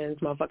pedestrians,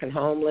 motherfucking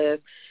homeless,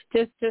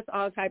 just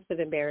all types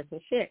of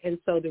embarrassing shit. And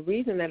so the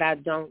reason that I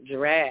don't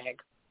drag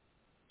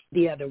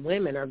the other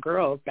women or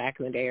girls back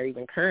in the day or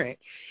even current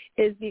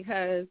is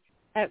because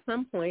at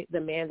some point the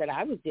man that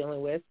I was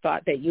dealing with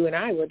thought that you and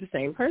I were the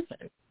same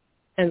person.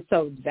 And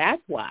so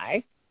that's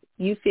why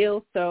you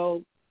feel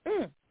so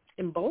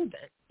emboldened.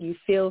 You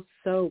feel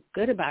so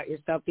good about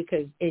yourself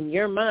because in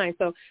your mind,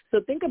 so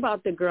think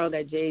about the girl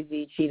that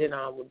Jay-Z cheated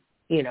on,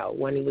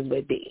 when he was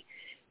with B.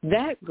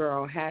 That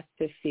girl has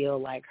to feel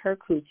like her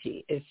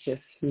coochie is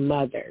just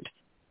smothered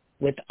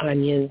with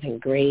onions and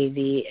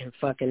gravy and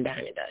fucking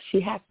Diamond Dust. She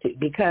has to,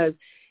 because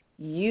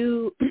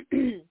you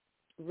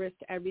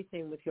risked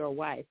everything with your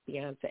wife,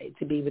 Beyonce,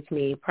 to be with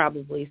me,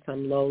 probably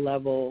some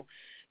low-level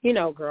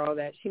girl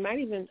that she might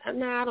even,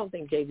 no, I don't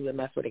think Jay-Z would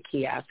mess with a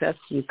kiosk. That's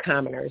you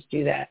commoners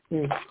do that.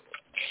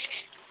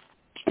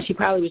 She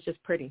probably was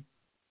just pretty.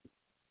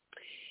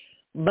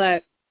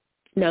 But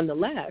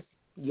nonetheless,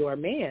 your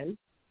man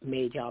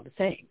made y'all the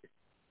same.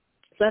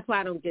 So that's why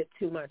I don't get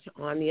too much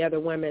on the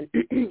other women.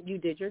 You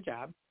did your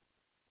job.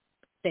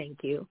 Thank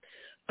you.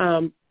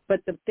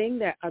 But the thing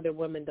that other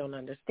women don't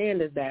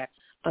understand is that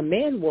a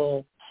man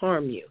will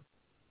harm you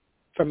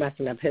for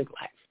messing up his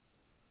life.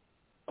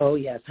 Oh,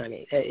 yes,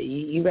 honey.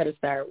 You better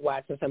start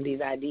watching some of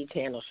these ID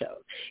channel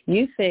shows.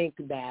 You think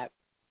that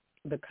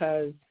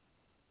because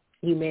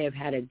you may have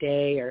had a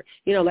day or,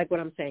 like what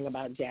I'm saying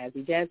about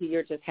Jazzy. Jazzy,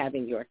 you're just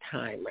having your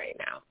time right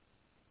now.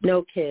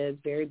 No kids,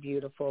 very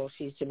beautiful.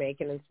 She's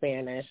Jamaican and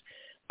Spanish.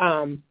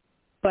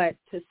 But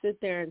to sit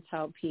there and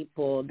tell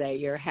people that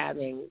you're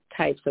having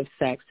types of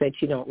sex that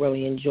you don't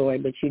really enjoy,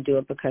 but you do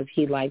it because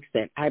he likes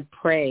it, I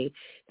pray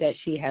that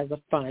she has a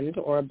fund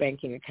or a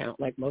banking account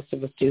like most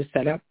of us do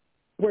set up,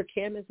 where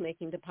Cam is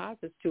making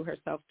deposits to her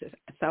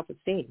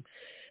self-esteem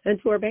and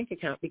to her bank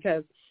account,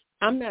 because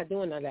I'm not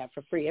doing none of that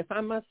for free. If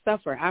I must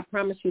suffer, I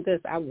promise you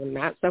this, I will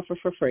not suffer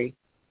for free.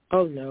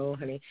 Oh, no,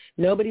 honey.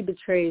 Nobody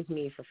betrays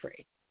me for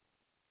free.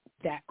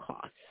 That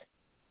costs.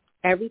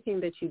 Everything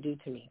that you do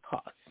to me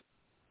costs.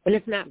 And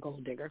it's not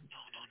gold digger.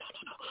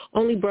 No.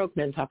 Only broke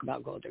men talk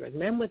about gold diggers.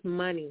 Men with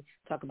money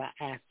talk about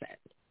assets.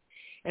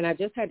 And I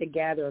just had to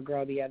gather a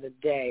girl the other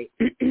day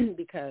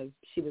because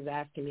she was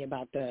asking me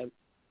about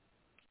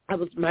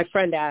my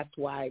friend asked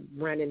why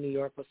rent in New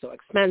York was so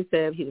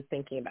expensive. He was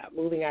thinking about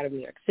moving out of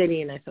New York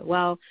City. And I said,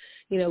 well,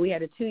 we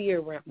had a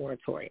 2-year rent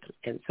moratorium.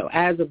 And so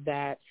as of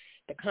that,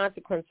 the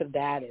consequence of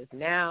that is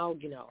now,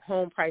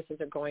 home prices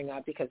are going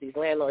up because these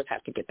landlords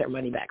have to get their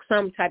money back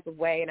some type of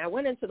way. And I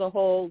went into the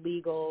whole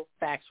legal,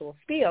 factual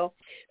spiel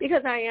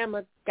because I am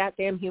a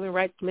goddamn human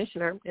rights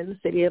commissioner in the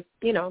city of,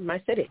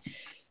 my city.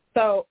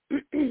 So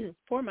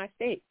for my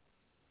state.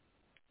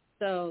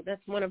 So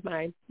that's one of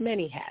my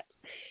many hats.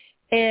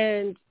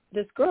 And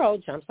this girl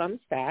jumps on the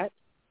stat,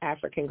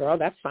 African girl.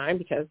 That's fine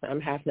because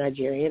I'm half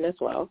Nigerian as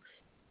well,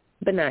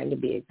 benign to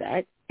be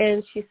exact.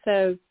 And she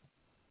says,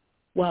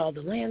 well,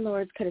 the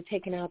landlords could have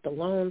taken out the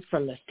loans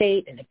from the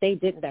state, and if they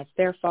didn't, that's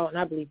their fault, and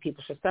I believe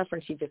people should suffer.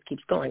 And she just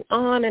keeps going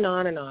on and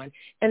on and on.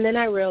 And then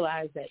I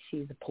realized that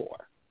she's a poor.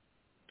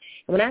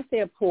 And when I say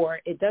a poor,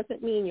 it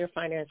doesn't mean your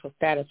financial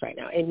status right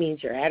now. It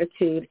means your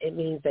attitude. It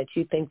means that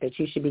you think that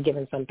you should be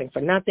given something for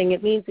nothing.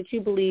 It means that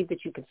you believe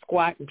that you can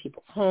squat in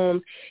people's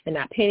homes and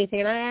not pay anything.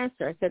 And I asked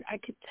her, I said, I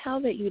could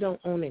tell that you don't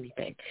own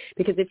anything,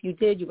 because if you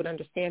did, you would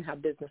understand how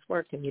business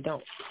works, and you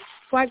don't.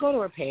 So I go to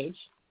her page.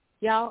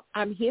 Y'all,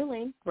 I'm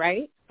healing,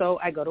 right? So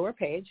I go to her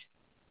page,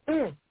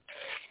 and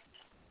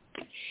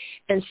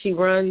she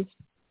runs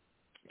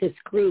this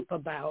group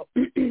about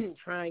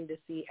trying to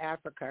see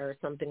Africa or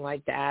something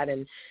like that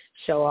and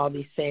show all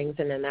these things,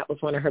 and then that was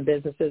one of her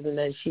businesses, and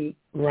then she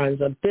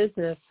runs a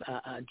business,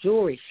 a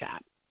jewelry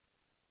shop.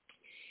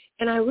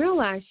 And I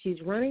realized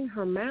she's running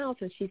her mouth,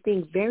 and she's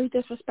being very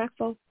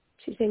disrespectful.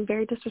 She's being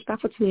very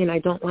disrespectful to me, and I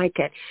don't like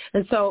it.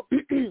 And so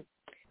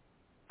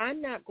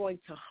I'm not going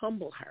to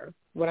humble her.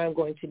 What I'm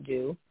going to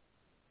do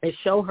is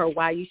show her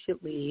why you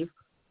should leave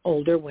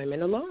older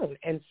women alone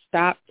and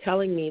stop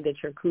telling me that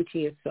your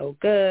coochie is so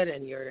good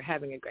and you're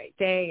having a great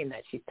day and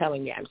that she's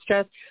telling me I'm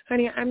stressed.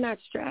 Honey, I'm not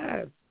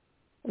stressed.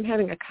 I'm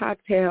having a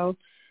cocktail.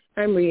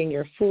 I'm reading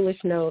your foolish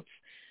notes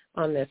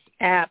on this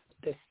app,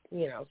 this,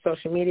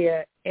 social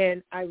media,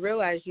 and I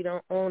realize you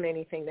don't own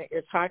anything that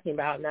you're talking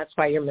about, and that's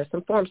why you're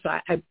misinformed. So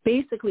I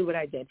basically what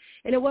I did,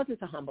 and it wasn't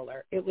to humble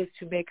her, it was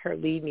to make her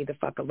leave me the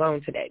fuck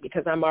alone today,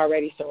 because I'm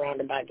already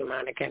surrounded by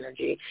demonic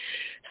energy.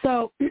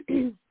 So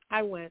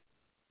I went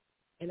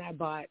and I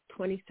bought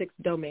 26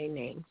 domain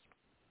names,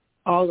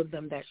 all of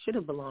them that should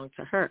have belonged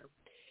to her,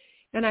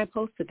 and I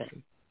posted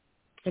them.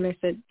 And I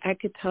said, I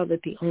could tell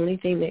that the only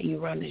thing that you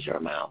run is your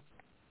mouth.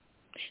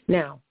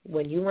 Now,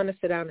 when you want to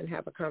sit down and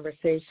have a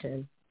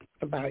conversation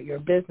about your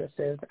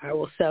businesses, I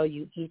will sell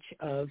you each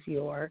of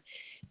your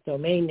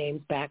domain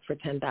names back for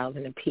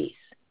 $10,000 a piece.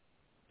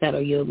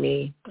 That'll yield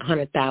me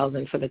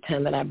 $100,000 for the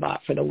 10 that I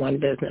bought for the one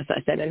business.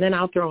 I said, and then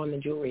I'll throw in the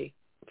jewelry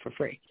for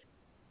free.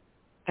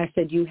 I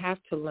said, you have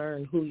to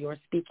learn who you're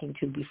speaking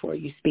to before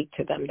you speak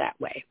to them that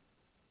way.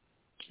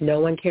 No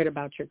one cared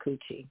about your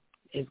coochie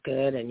is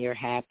good and you're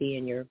happy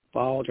and you're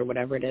bald or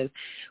whatever it is.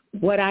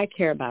 What I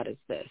care about is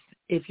this.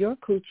 If your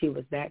coochie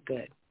was that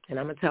good, and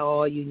I'm going to tell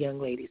all you young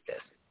ladies this,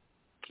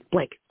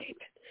 blanket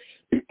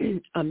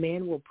statement, a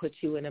man will put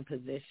you in a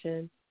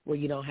position where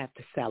you don't have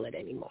to sell it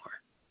anymore.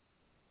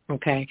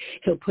 Okay?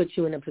 He'll put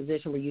you in a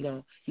position where you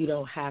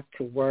don't have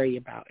to worry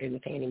about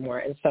anything anymore.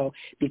 And so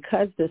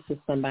because this is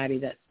somebody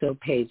that still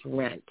pays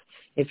rent,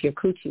 if your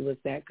coochie was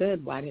that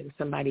good, why didn't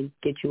somebody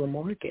get you a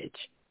mortgage?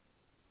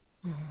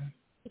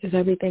 Is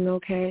everything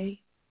okay?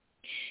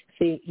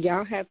 See,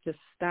 y'all have to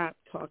stop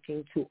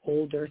talking to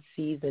older,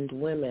 seasoned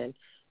women,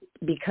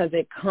 because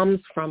it comes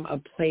from a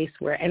place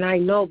where, and I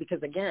know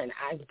because, again,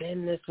 I've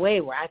been this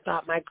way where I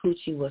thought my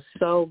coochie was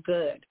so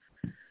good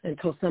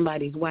until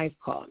somebody's wife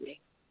called me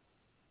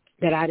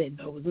that I didn't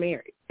know was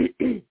married.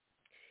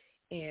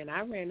 And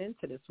I ran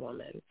into this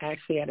woman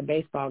actually at a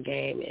baseball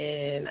game,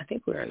 and I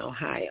think we were in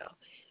Ohio.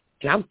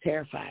 And I was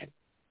terrified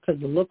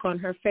because the look on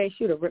her face,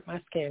 she would have ripped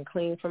my skin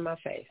clean from my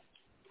face.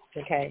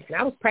 Okay, and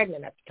I was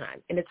pregnant at the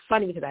time. And it's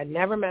funny because I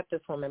never met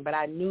this woman, but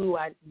I knew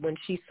when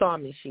she saw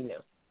me, she knew.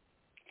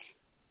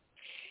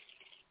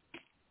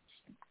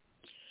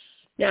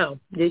 Now,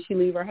 did she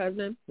leave her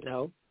husband?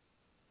 No.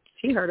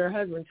 She heard her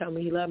husband tell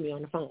me he loved me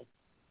on the phone.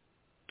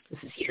 This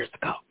is years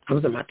ago. I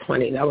was in my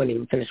 20s. I wasn't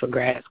even finished with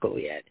grad school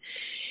yet.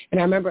 And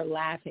I remember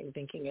laughing,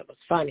 thinking it was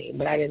funny,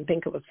 but I didn't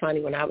think it was funny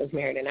when I was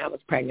married and I was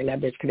pregnant.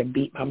 That bitch could have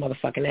beat my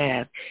motherfucking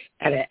ass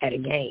at a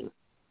game.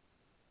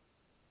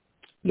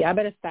 Y'all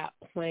better stop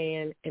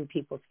playing in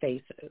people's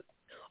faces.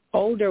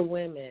 Older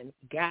women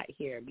got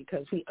here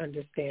because we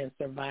understand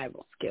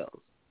survival skills.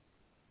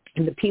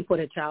 And the people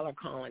that y'all are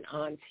calling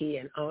auntie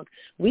and uncle,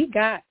 we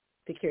got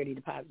security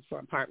deposits for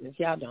apartments.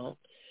 Y'all don't.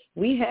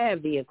 We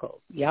have vehicles.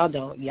 Y'all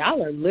don't.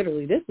 Y'all are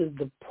literally, this is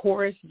the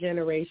poorest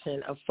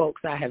generation of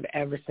folks I have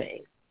ever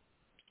seen.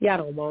 Y'all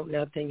don't want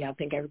nothing. Y'all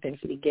think everything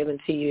should be given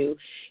to you.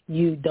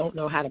 You don't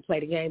know how to play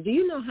the game. Do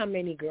you know how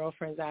many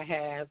girlfriends I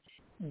have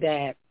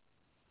that,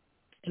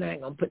 and I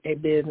ain't going to put their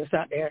business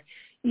out there,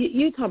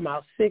 you talking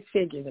about 6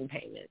 figures in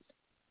payments.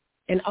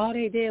 And all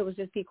they did was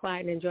just be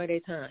quiet and enjoy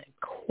their time.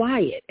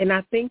 Quiet. And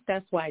I think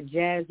that's why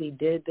Jazzy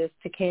did this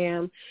to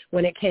Cam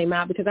when it came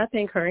out, because I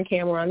think her and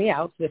Cam were on the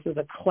outs. This is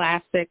a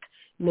classic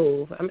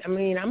move. I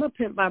mean, I'm a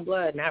pimp by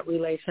blood, not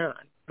Relay Sean,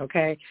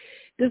 okay?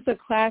 This is a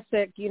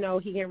classic, he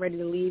getting ready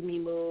to leave me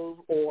move,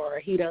 or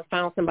he done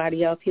found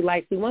somebody else he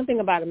likes. See, one thing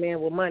about a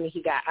man with money,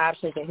 he got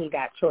options and he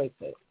got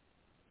choices.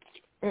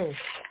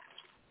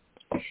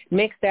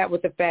 Mix that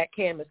with the fact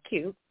Cam is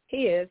cute.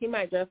 He is. He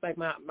might dress like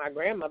my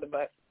grandmother,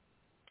 but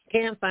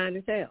Cam fine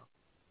as hell.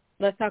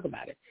 Let's talk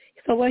about it.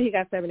 So what? He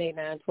got 7, 8,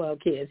 9, 12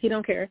 kids. He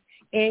don't care.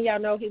 And y'all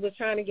know he was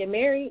trying to get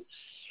married.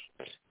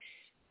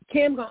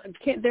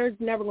 There's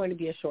never going to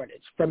be a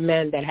shortage for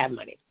men that have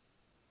money,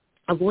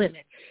 of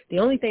women. The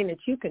only thing that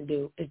you can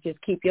do is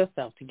just keep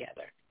yourself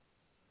together,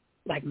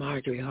 like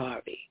Marjorie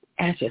Harvey.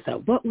 Ask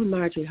yourself, what would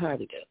Marjorie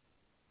Harvey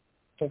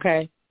do?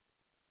 Okay?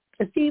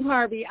 And Steve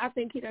Harvey, I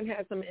think he done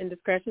had some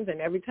indiscretions,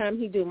 and every time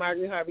he do,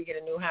 Marjorie Harvey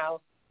get a new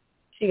house.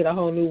 She get a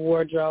whole new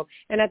wardrobe.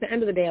 And at the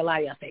end of the day, a lot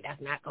of y'all say,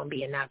 that's not going to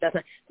be enough.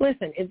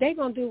 Listen, if they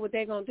going to do what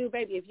they going to do,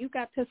 baby, if you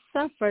got to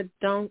suffer,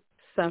 don't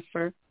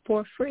suffer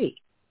for free.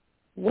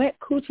 Wet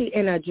coochie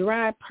and a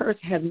dry purse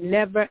have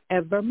never,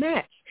 ever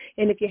matched.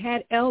 And if you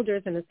had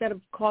elders, and instead of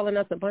calling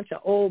us a bunch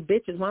of old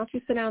bitches, why don't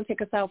you sit down and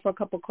take us out for a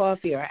cup of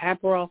coffee or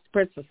Aperol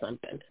Spritz or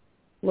something,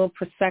 a little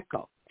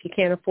Prosecco if you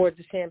can't afford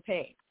the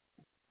champagne.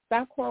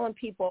 Stop calling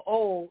people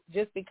old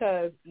just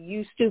because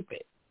you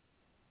stupid,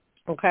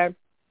 okay?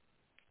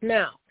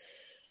 Now,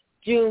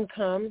 June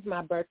comes,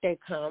 my birthday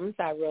comes.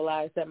 I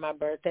realize that my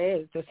birthday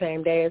is the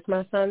same day as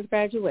my son's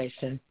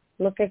graduation.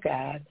 Look at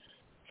God.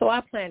 So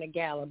I plan a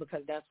gala,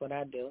 because that's what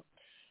I do,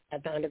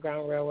 at the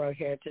Underground Railroad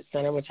Heritage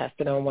Center, which I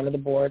sit on one of the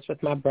boards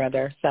with my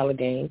brother,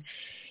 Saladin.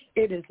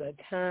 It is a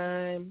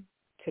time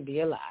to be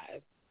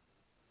alive.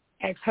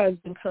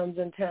 Ex-husband comes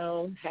in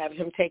town, have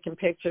him taking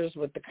pictures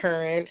with the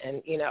current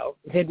and,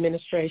 the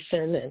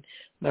administration. And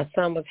my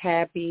son was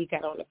happy,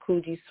 got on a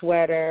Coogee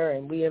sweater,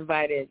 and we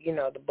invited,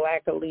 the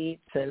black elites,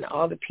 and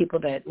all the people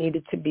that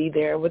needed to be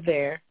there were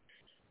there.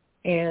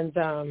 And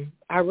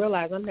I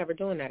realized I'm never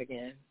doing that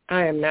again.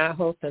 I am not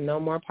hosting no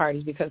more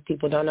parties because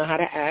people don't know how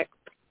to act.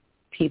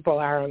 People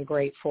are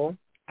ungrateful.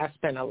 I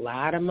spent a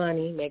lot of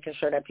money making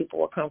sure that people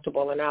were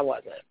comfortable, and I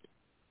wasn't.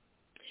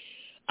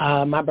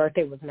 My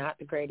birthday was not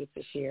the greatest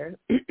this year,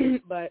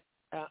 but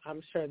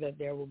I'm sure that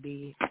there will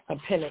be a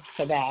penance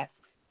for that.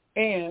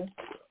 And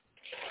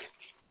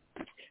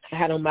I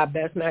had on my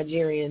best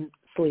Nigerian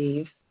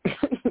sleeves,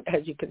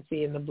 as you can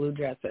see in the blue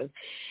dresses.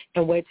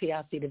 And wait till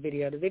y'all see the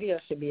video. The video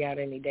should be out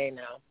any day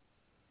now.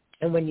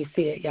 And when you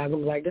see it, y'all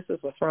going to be like, this is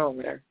what's wrong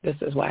with her. This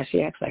is why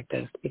she acts like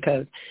this,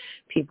 because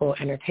people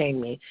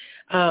entertain me.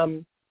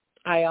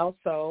 I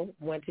also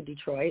went to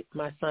Detroit.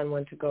 My son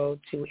went to go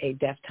to a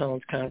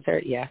Deftones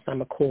concert. Yes,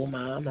 I'm a cool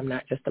mom. I'm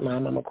not just a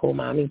mom. I'm a cool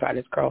mom. He brought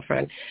his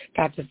girlfriend.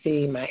 Got to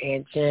see my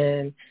Aunt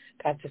Jen.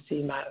 Got to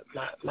see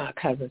my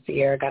cousin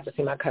Sierra. Got to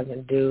see my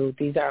cousin Dude.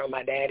 These are on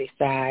my daddy's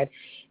side.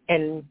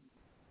 And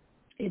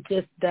it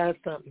just does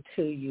something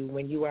to you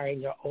when you are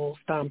in your old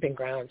stomping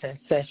grounds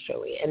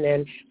ancestrally. And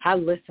then I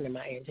listen to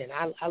my Aunt Jen.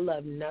 I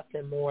love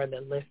nothing more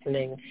than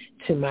listening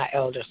to my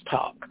elders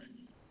talk.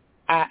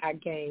 I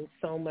gained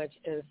so much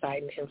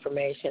insight and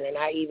information, and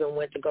I even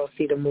went to go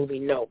see the movie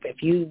Nope.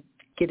 If you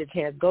get a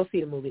chance, go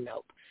see the movie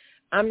Nope.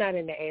 I'm not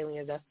into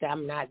aliens.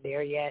 I'm not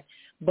there yet.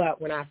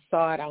 But when I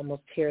saw it, I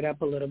almost teared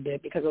up a little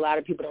bit, because a lot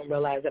of people don't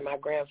realize that my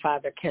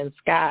grandfather, Ken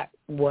Scott,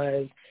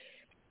 was –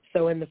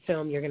 so in the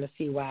film you're going to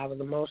see why I was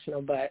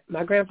emotional. But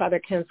my grandfather,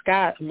 Ken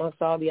Scott,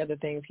 amongst all the other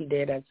things he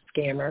did as a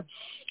scammer,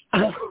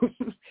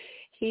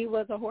 he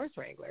was a horse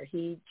wrangler.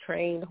 He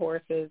trained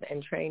horses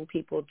and trained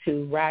people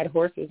to ride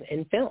horses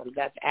in films.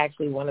 That's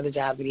actually one of the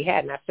jobs that he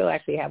had. And I still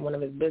actually have one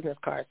of his business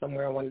cards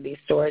somewhere in one of these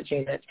storage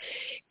units.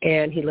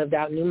 And he lived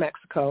out in New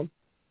Mexico,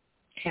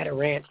 had a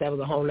ranch. That was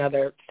a whole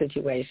other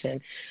situation.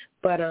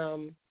 But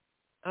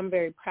I'm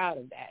very proud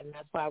of that. And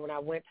that's why when I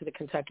went to the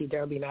Kentucky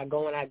Derby and I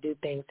go and I do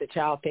things that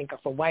y'all think are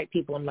for white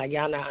people, I'm like,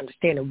 y'all not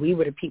understanding. We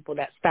were the people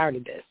that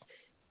started this.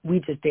 We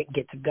just didn't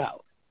get to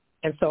go.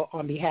 And so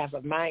on behalf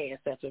of my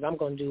ancestors, I'm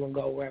going to do and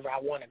go wherever I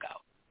want to go.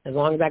 As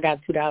long as I got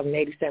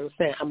 $2.87,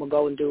 I'm going to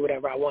go and do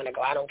whatever I want to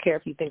go. I don't care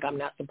if you think I'm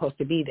not supposed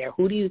to be there.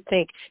 Who do you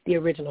think the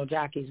original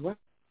jockeys were?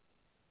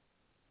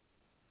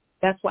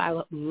 That's why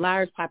a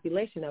large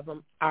population of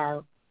them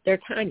they're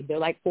tiny. They're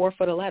like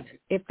 4'11",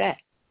 if that.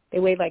 They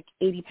weigh like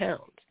 80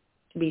 pounds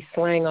to be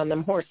slaying on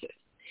them horses.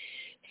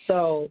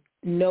 So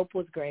Nope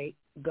was great.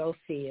 Go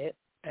see it.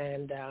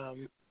 And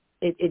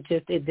it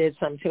did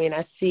something to me. And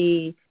I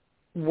see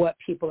what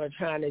people are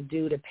trying to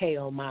do to pay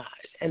homage.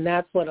 And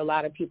that's what a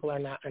lot of people are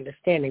not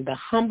understanding, the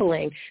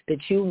humbling that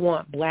you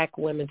want black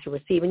women to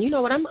receive. And you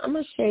know what? I'm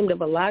ashamed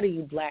of a lot of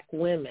you black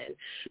women,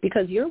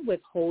 because you're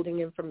withholding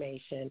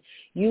information.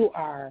 You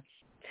are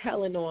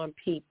telling on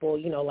people,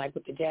 like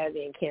with the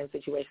Jazzy and Cam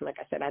situation. Like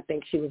I said, I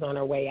think she was on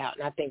her way out,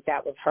 and I think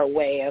that was her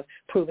way of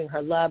proving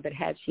her love. But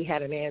had she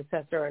had an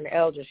ancestor or an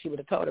elder, she would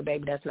have told her,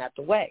 baby, that's not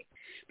the way.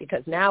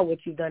 Because now what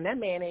you've done, that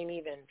man ain't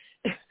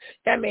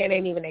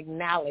even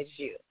acknowledged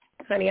you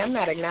Honey, I'm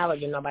not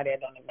acknowledging nobody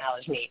that don't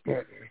acknowledge me.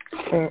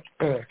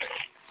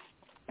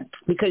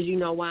 Because you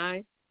know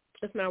why?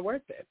 It's not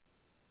worth it.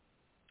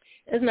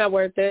 It's not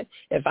worth it.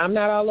 If I'm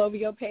not all over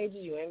your pages,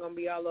 you ain't going to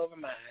be all over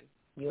mine.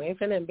 You ain't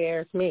finna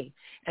embarrass me.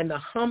 And the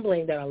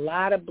humbling that a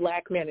lot of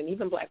black men and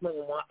even black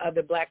women want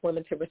other black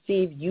women to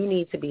receive, you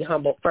need to be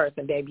humbled first.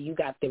 And, baby, you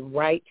got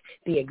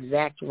the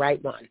exact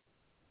right one.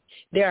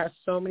 There are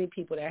so many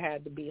people that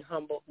had to be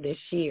humbled this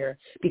year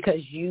because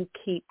you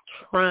keep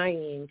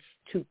trying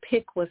to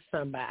pick with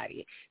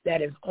somebody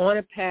that is on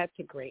a path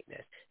to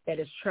greatness, that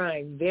is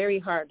trying very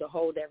hard to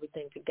hold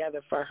everything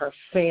together for her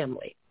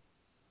family.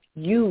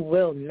 You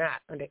will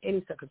not, under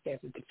any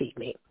circumstances, defeat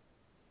me.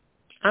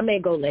 I may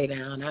go lay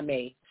down, I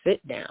may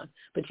sit down,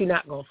 but you're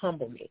not going to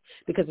humble me.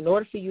 Because in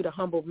order for you to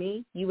humble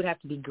me, you would have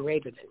to be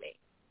greater than me.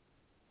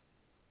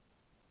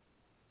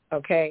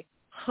 Okay?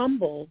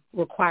 Humble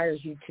requires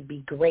you to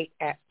be great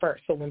at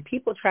first. So when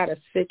people try to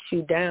sit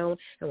you down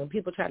and when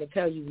people try to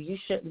tell you you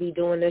shouldn't be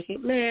doing this,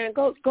 man,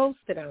 go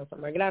sit down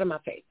somewhere. Get out of my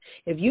face.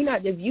 If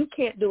you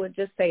can't do it,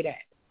 just say that.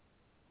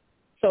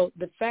 So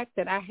the fact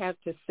that I have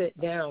to sit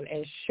down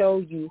and show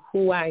you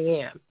who I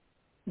am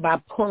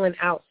by pulling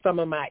out some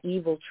of my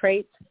evil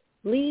traits,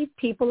 leave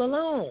people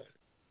alone.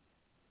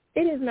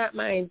 It is not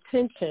my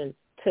intention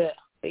to,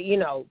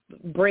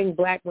 bring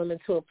black women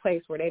to a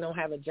place where they don't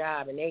have a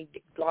job and they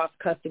lost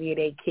custody of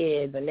their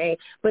kids.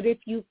 But if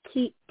you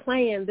keep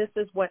playing, this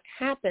is what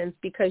happens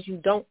because you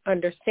don't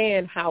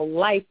understand how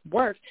life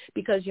works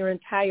because your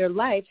entire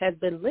life has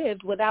been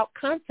lived without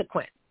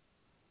consequence.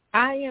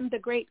 I am the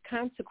great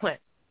consequence.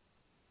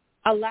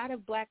 A lot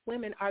of black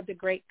women are the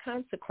great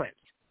consequence,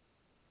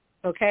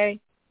 okay?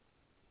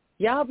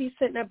 Y'all be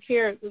sitting up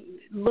here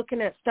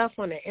looking at stuff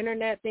on the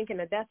internet thinking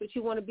that that's what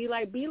you want to be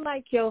like. Be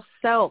like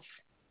yourself.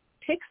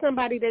 Pick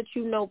somebody that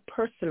you know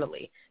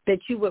personally that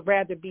you would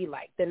rather be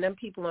like than them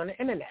people on the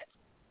internet.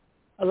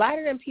 A lot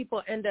of them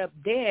people end up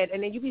dead,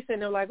 and then you be sitting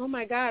there like, oh,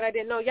 my God, I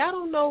didn't know. Y'all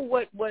don't know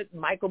what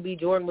Michael B.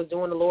 Jordan was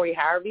doing to Lori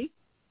Harvey.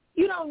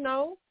 You don't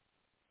know.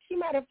 She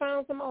might have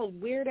found some old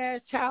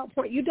weird-ass child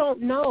porn. You don't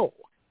know.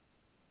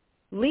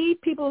 Leave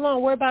people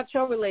alone. Worry about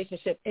your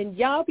relationship. And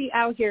y'all be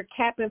out here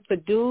capping for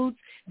dudes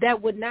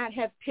that would not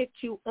have picked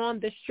you on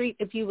the street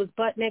if you was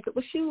butt naked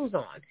with shoes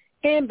on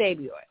and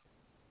baby oil.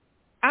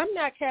 I'm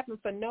not capping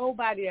for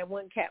nobody that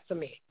wouldn't cap for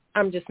me.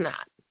 I'm just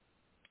not.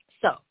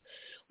 So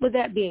with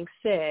that being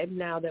said,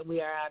 now that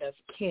we are out of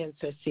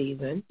cancer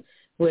season,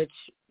 which,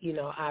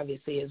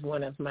 obviously is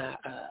one of my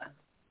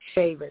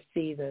favorite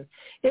seasons,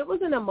 it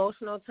was an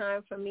emotional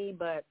time for me,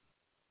 but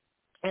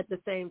at the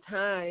same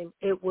time,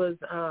 it was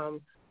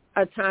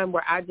a time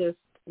where I just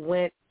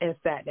went and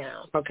sat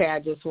down. Okay,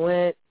 I just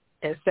went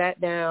and sat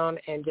down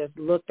and just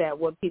looked at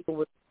what people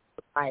were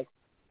like.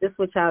 This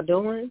what y'all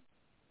doing?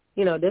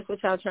 This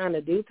what y'all trying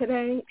to do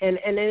today? And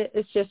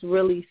it's just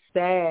really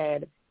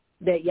sad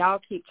that y'all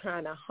keep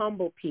trying to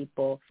humble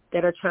people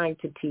that are trying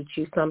to teach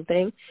you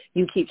something.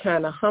 You keep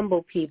trying to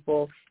humble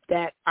people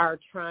that are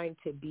trying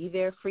to be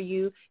there for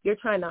you. You're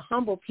trying to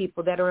humble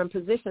people that are in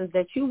positions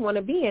that you want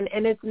to be in,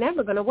 and it's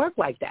never going to work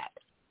like that.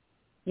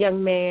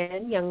 Young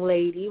man, young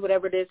lady,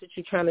 whatever it is that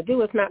you're trying to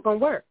do, it's not going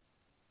to work,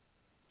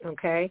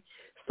 okay?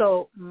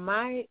 So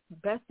my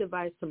best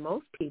advice to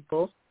most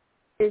people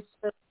is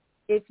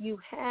if you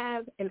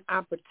have an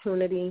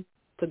opportunity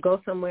to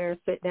go somewhere and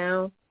sit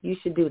down, you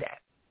should do that,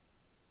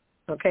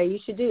 okay? You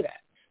should do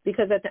that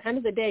because at the end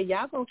of the day,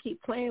 y'all going to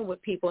keep playing with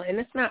people, and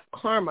it's not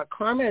karma.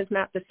 Karma is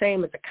not the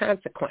same as a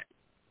consequence.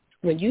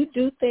 When you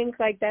do things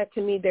like that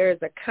to me, there is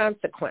a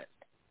consequence.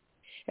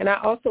 And I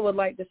also would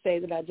like to say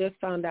that I just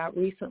found out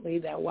recently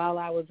that while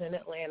I was in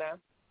Atlanta,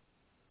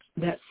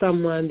 that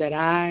someone that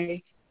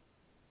I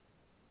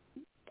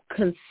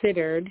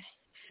considered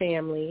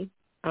family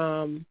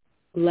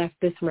left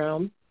this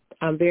realm.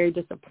 I'm very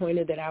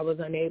disappointed that I was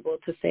unable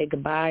to say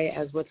goodbye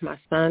as with my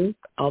son,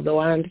 although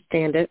I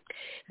understand it.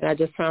 And I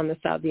just found this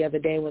out the other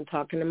day when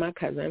talking to my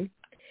cousin.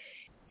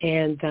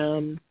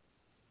 And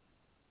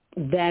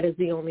that is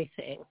the only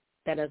thing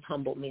that has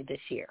humbled me this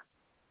year.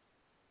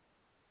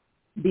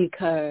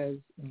 Because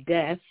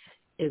death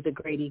is a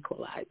great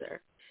equalizer.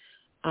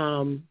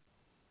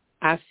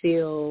 I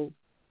feel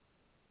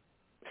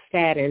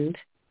saddened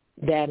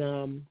that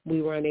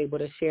we were unable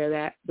to share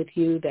that with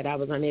you, that I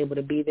was unable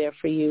to be there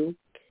for you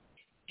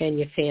and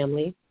your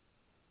family.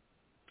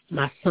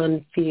 My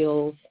son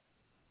feels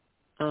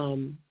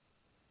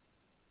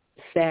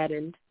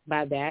saddened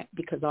by that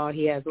because all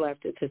he has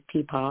left is his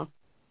peepaw.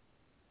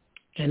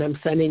 And I'm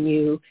sending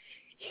you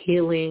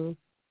healing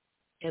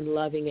and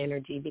loving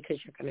energy because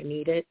you're going to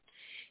need it.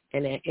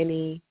 And at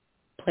any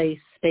place,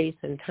 space,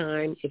 and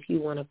time, if you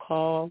want to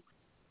call,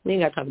 we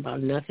ain't got to talk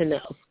about nothing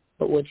else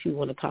but what you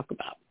want to talk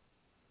about.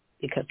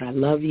 Because I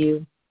love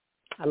you.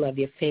 I love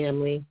your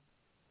family.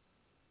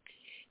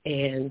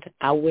 And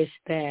I wish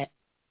that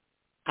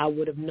I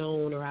would have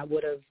known or I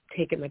would have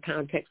taken the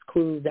context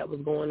clues that was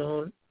going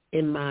on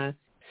in my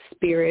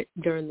spirit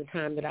during the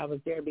time that I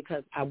was there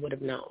because I would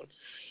have known.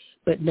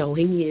 But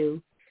knowing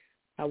you,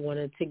 I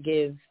wanted to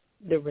give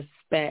the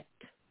respect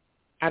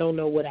I don't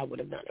know what I would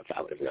have done if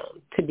I would have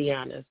known, to be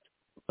honest.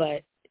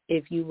 But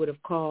if you would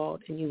have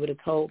called and you would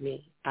have told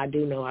me, I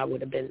do know I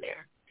would have been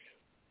there.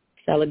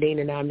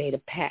 Celadine and I made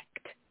a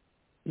pact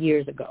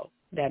years ago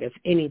that if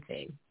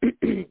anything,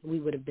 we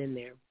would have been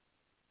there.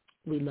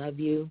 We love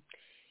you.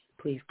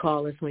 Please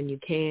call us when you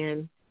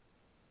can.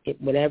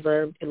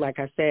 Whatever, like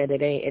I said,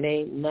 it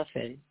ain't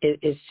nothing.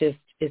 It's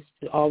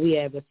all we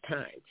have is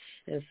time.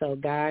 And so,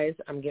 guys,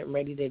 I'm getting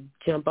ready to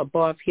jump up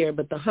off here.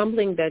 But the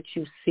humbling that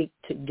you seek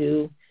to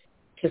do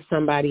to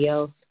somebody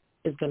else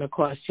is going to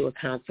cost you a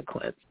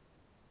consequence.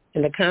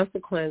 And the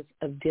consequence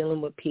of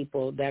dealing with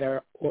people that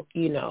are,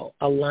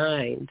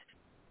 aligned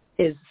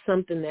is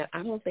something that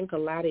I don't think a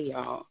lot of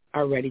y'all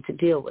are ready to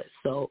deal with.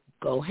 So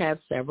go have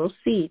several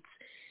seats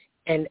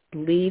and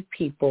leave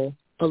people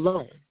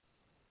alone.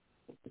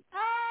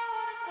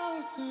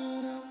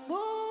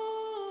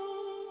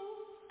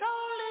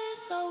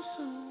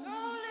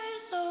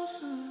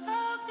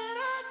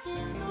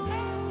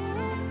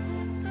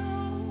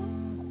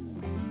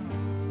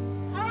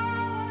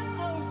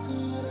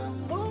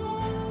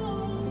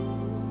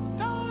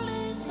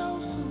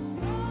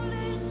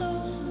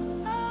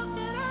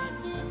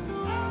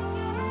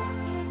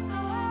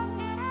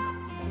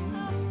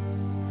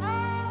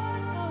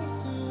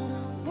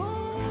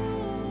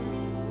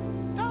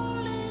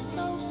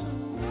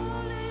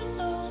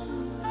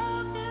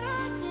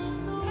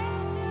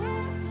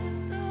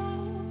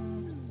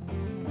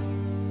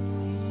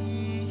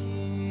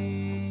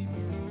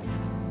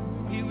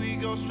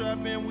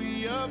 Strapping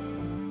we up,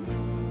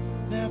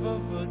 never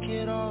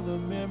forget all the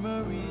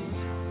memories.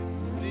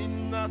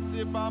 Didn't I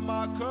sit by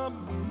my cup,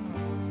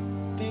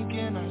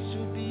 thinking I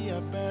should be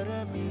a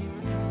better me.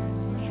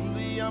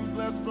 Truly I'm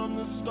blessed from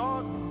the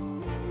start,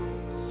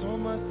 so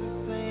much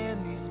to say in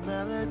these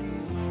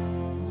melodies.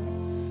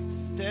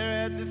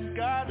 Stare at the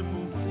sky, the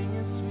moon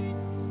singing sweet.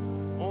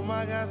 Oh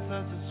my God,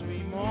 such a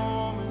sweet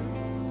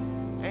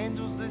moment.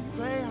 Angels, they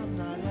say I'm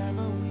not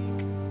ever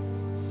weak.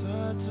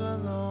 Such a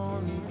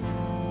lonely boy.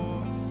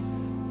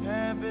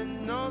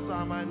 Heaven knows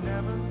I might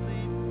never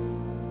sleep.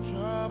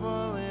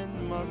 Trouble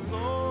in my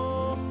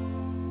soul.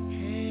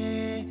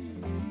 Hey,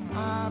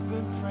 I've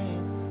been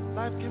praying.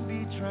 Life can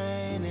be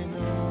draining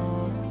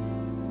on.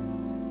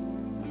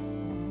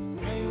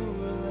 Pray who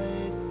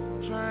relate.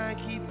 Try and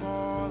keep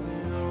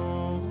falling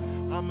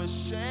on. I'm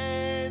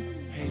ashamed.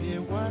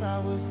 Hated what I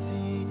would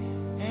see.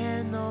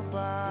 And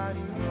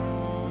nobody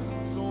knows.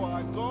 So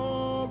I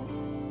go.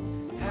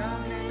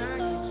 How can I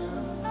get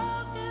through?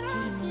 How can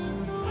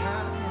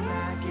I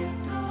get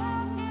through?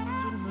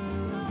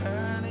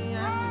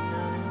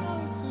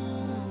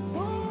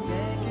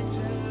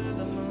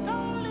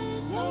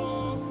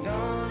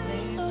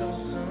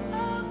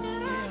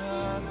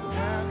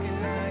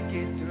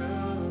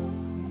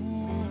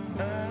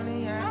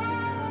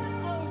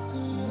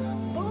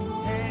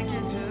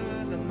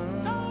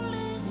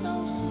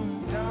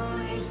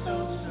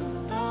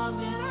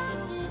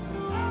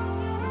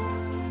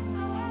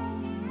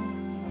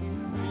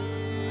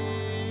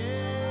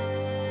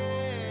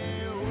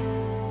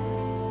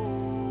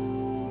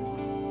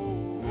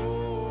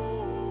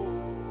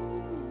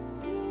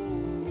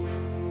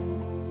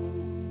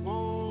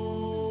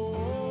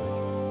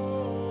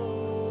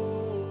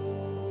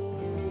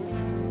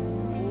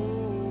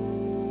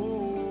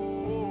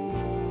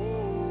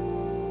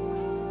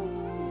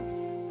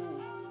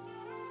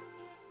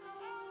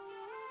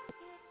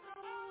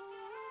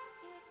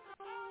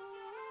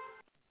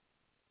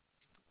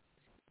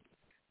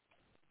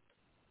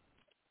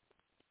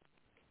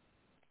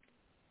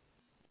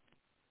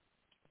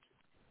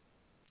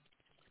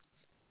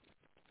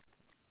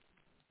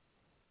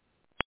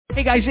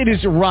 Hey guys, it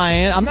is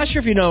Ryan. I'm not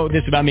sure if you know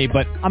this about me,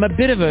 but I'm a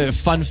bit of a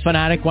fun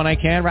fanatic when I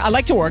can. I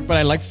like to work, but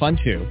I like fun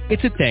too.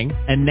 It's a thing.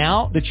 And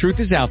now the truth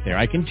is out there.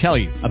 I can tell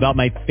you about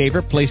my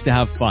favorite place to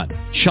have fun.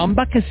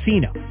 Chumba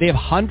Casino. They have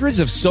hundreds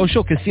of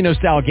social casino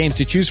style games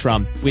to choose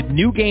from with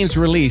new games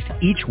released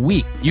each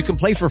week. You can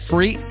play for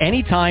free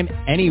anytime,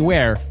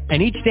 anywhere.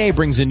 And each day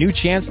brings a new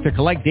chance to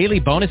collect daily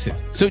bonuses.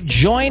 So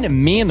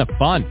join me in the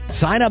fun.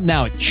 Sign up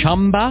now at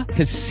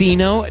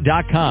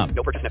ChumbaCasino.com.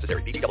 No purchase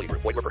necessary. VGW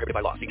Group. Void where prohibited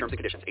by law. See terms and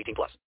conditions. 18+.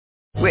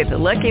 With the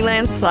Lucky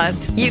Land Slots,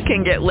 you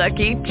can get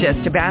lucky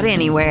just about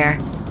anywhere.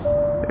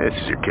 This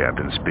is your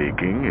captain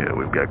speaking.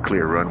 We've got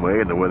clear runway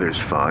and the weather's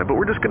fine, but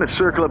we're just going to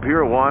circle up here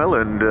a while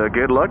and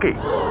get lucky.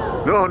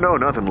 No,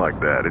 nothing like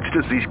that. It's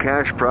just these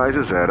cash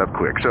prizes add up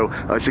quick. So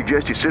I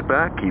suggest you sit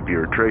back, keep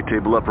your tray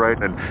table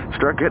upright, and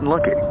start getting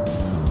lucky.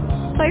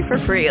 Play for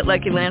free at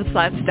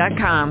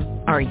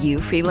LuckyLandSlots.com. Are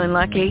you feeling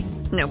lucky?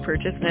 No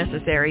purchase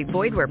necessary.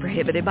 Void where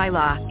prohibited by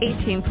law.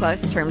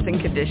 18+ terms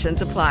and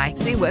conditions apply.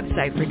 See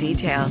website for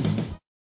details.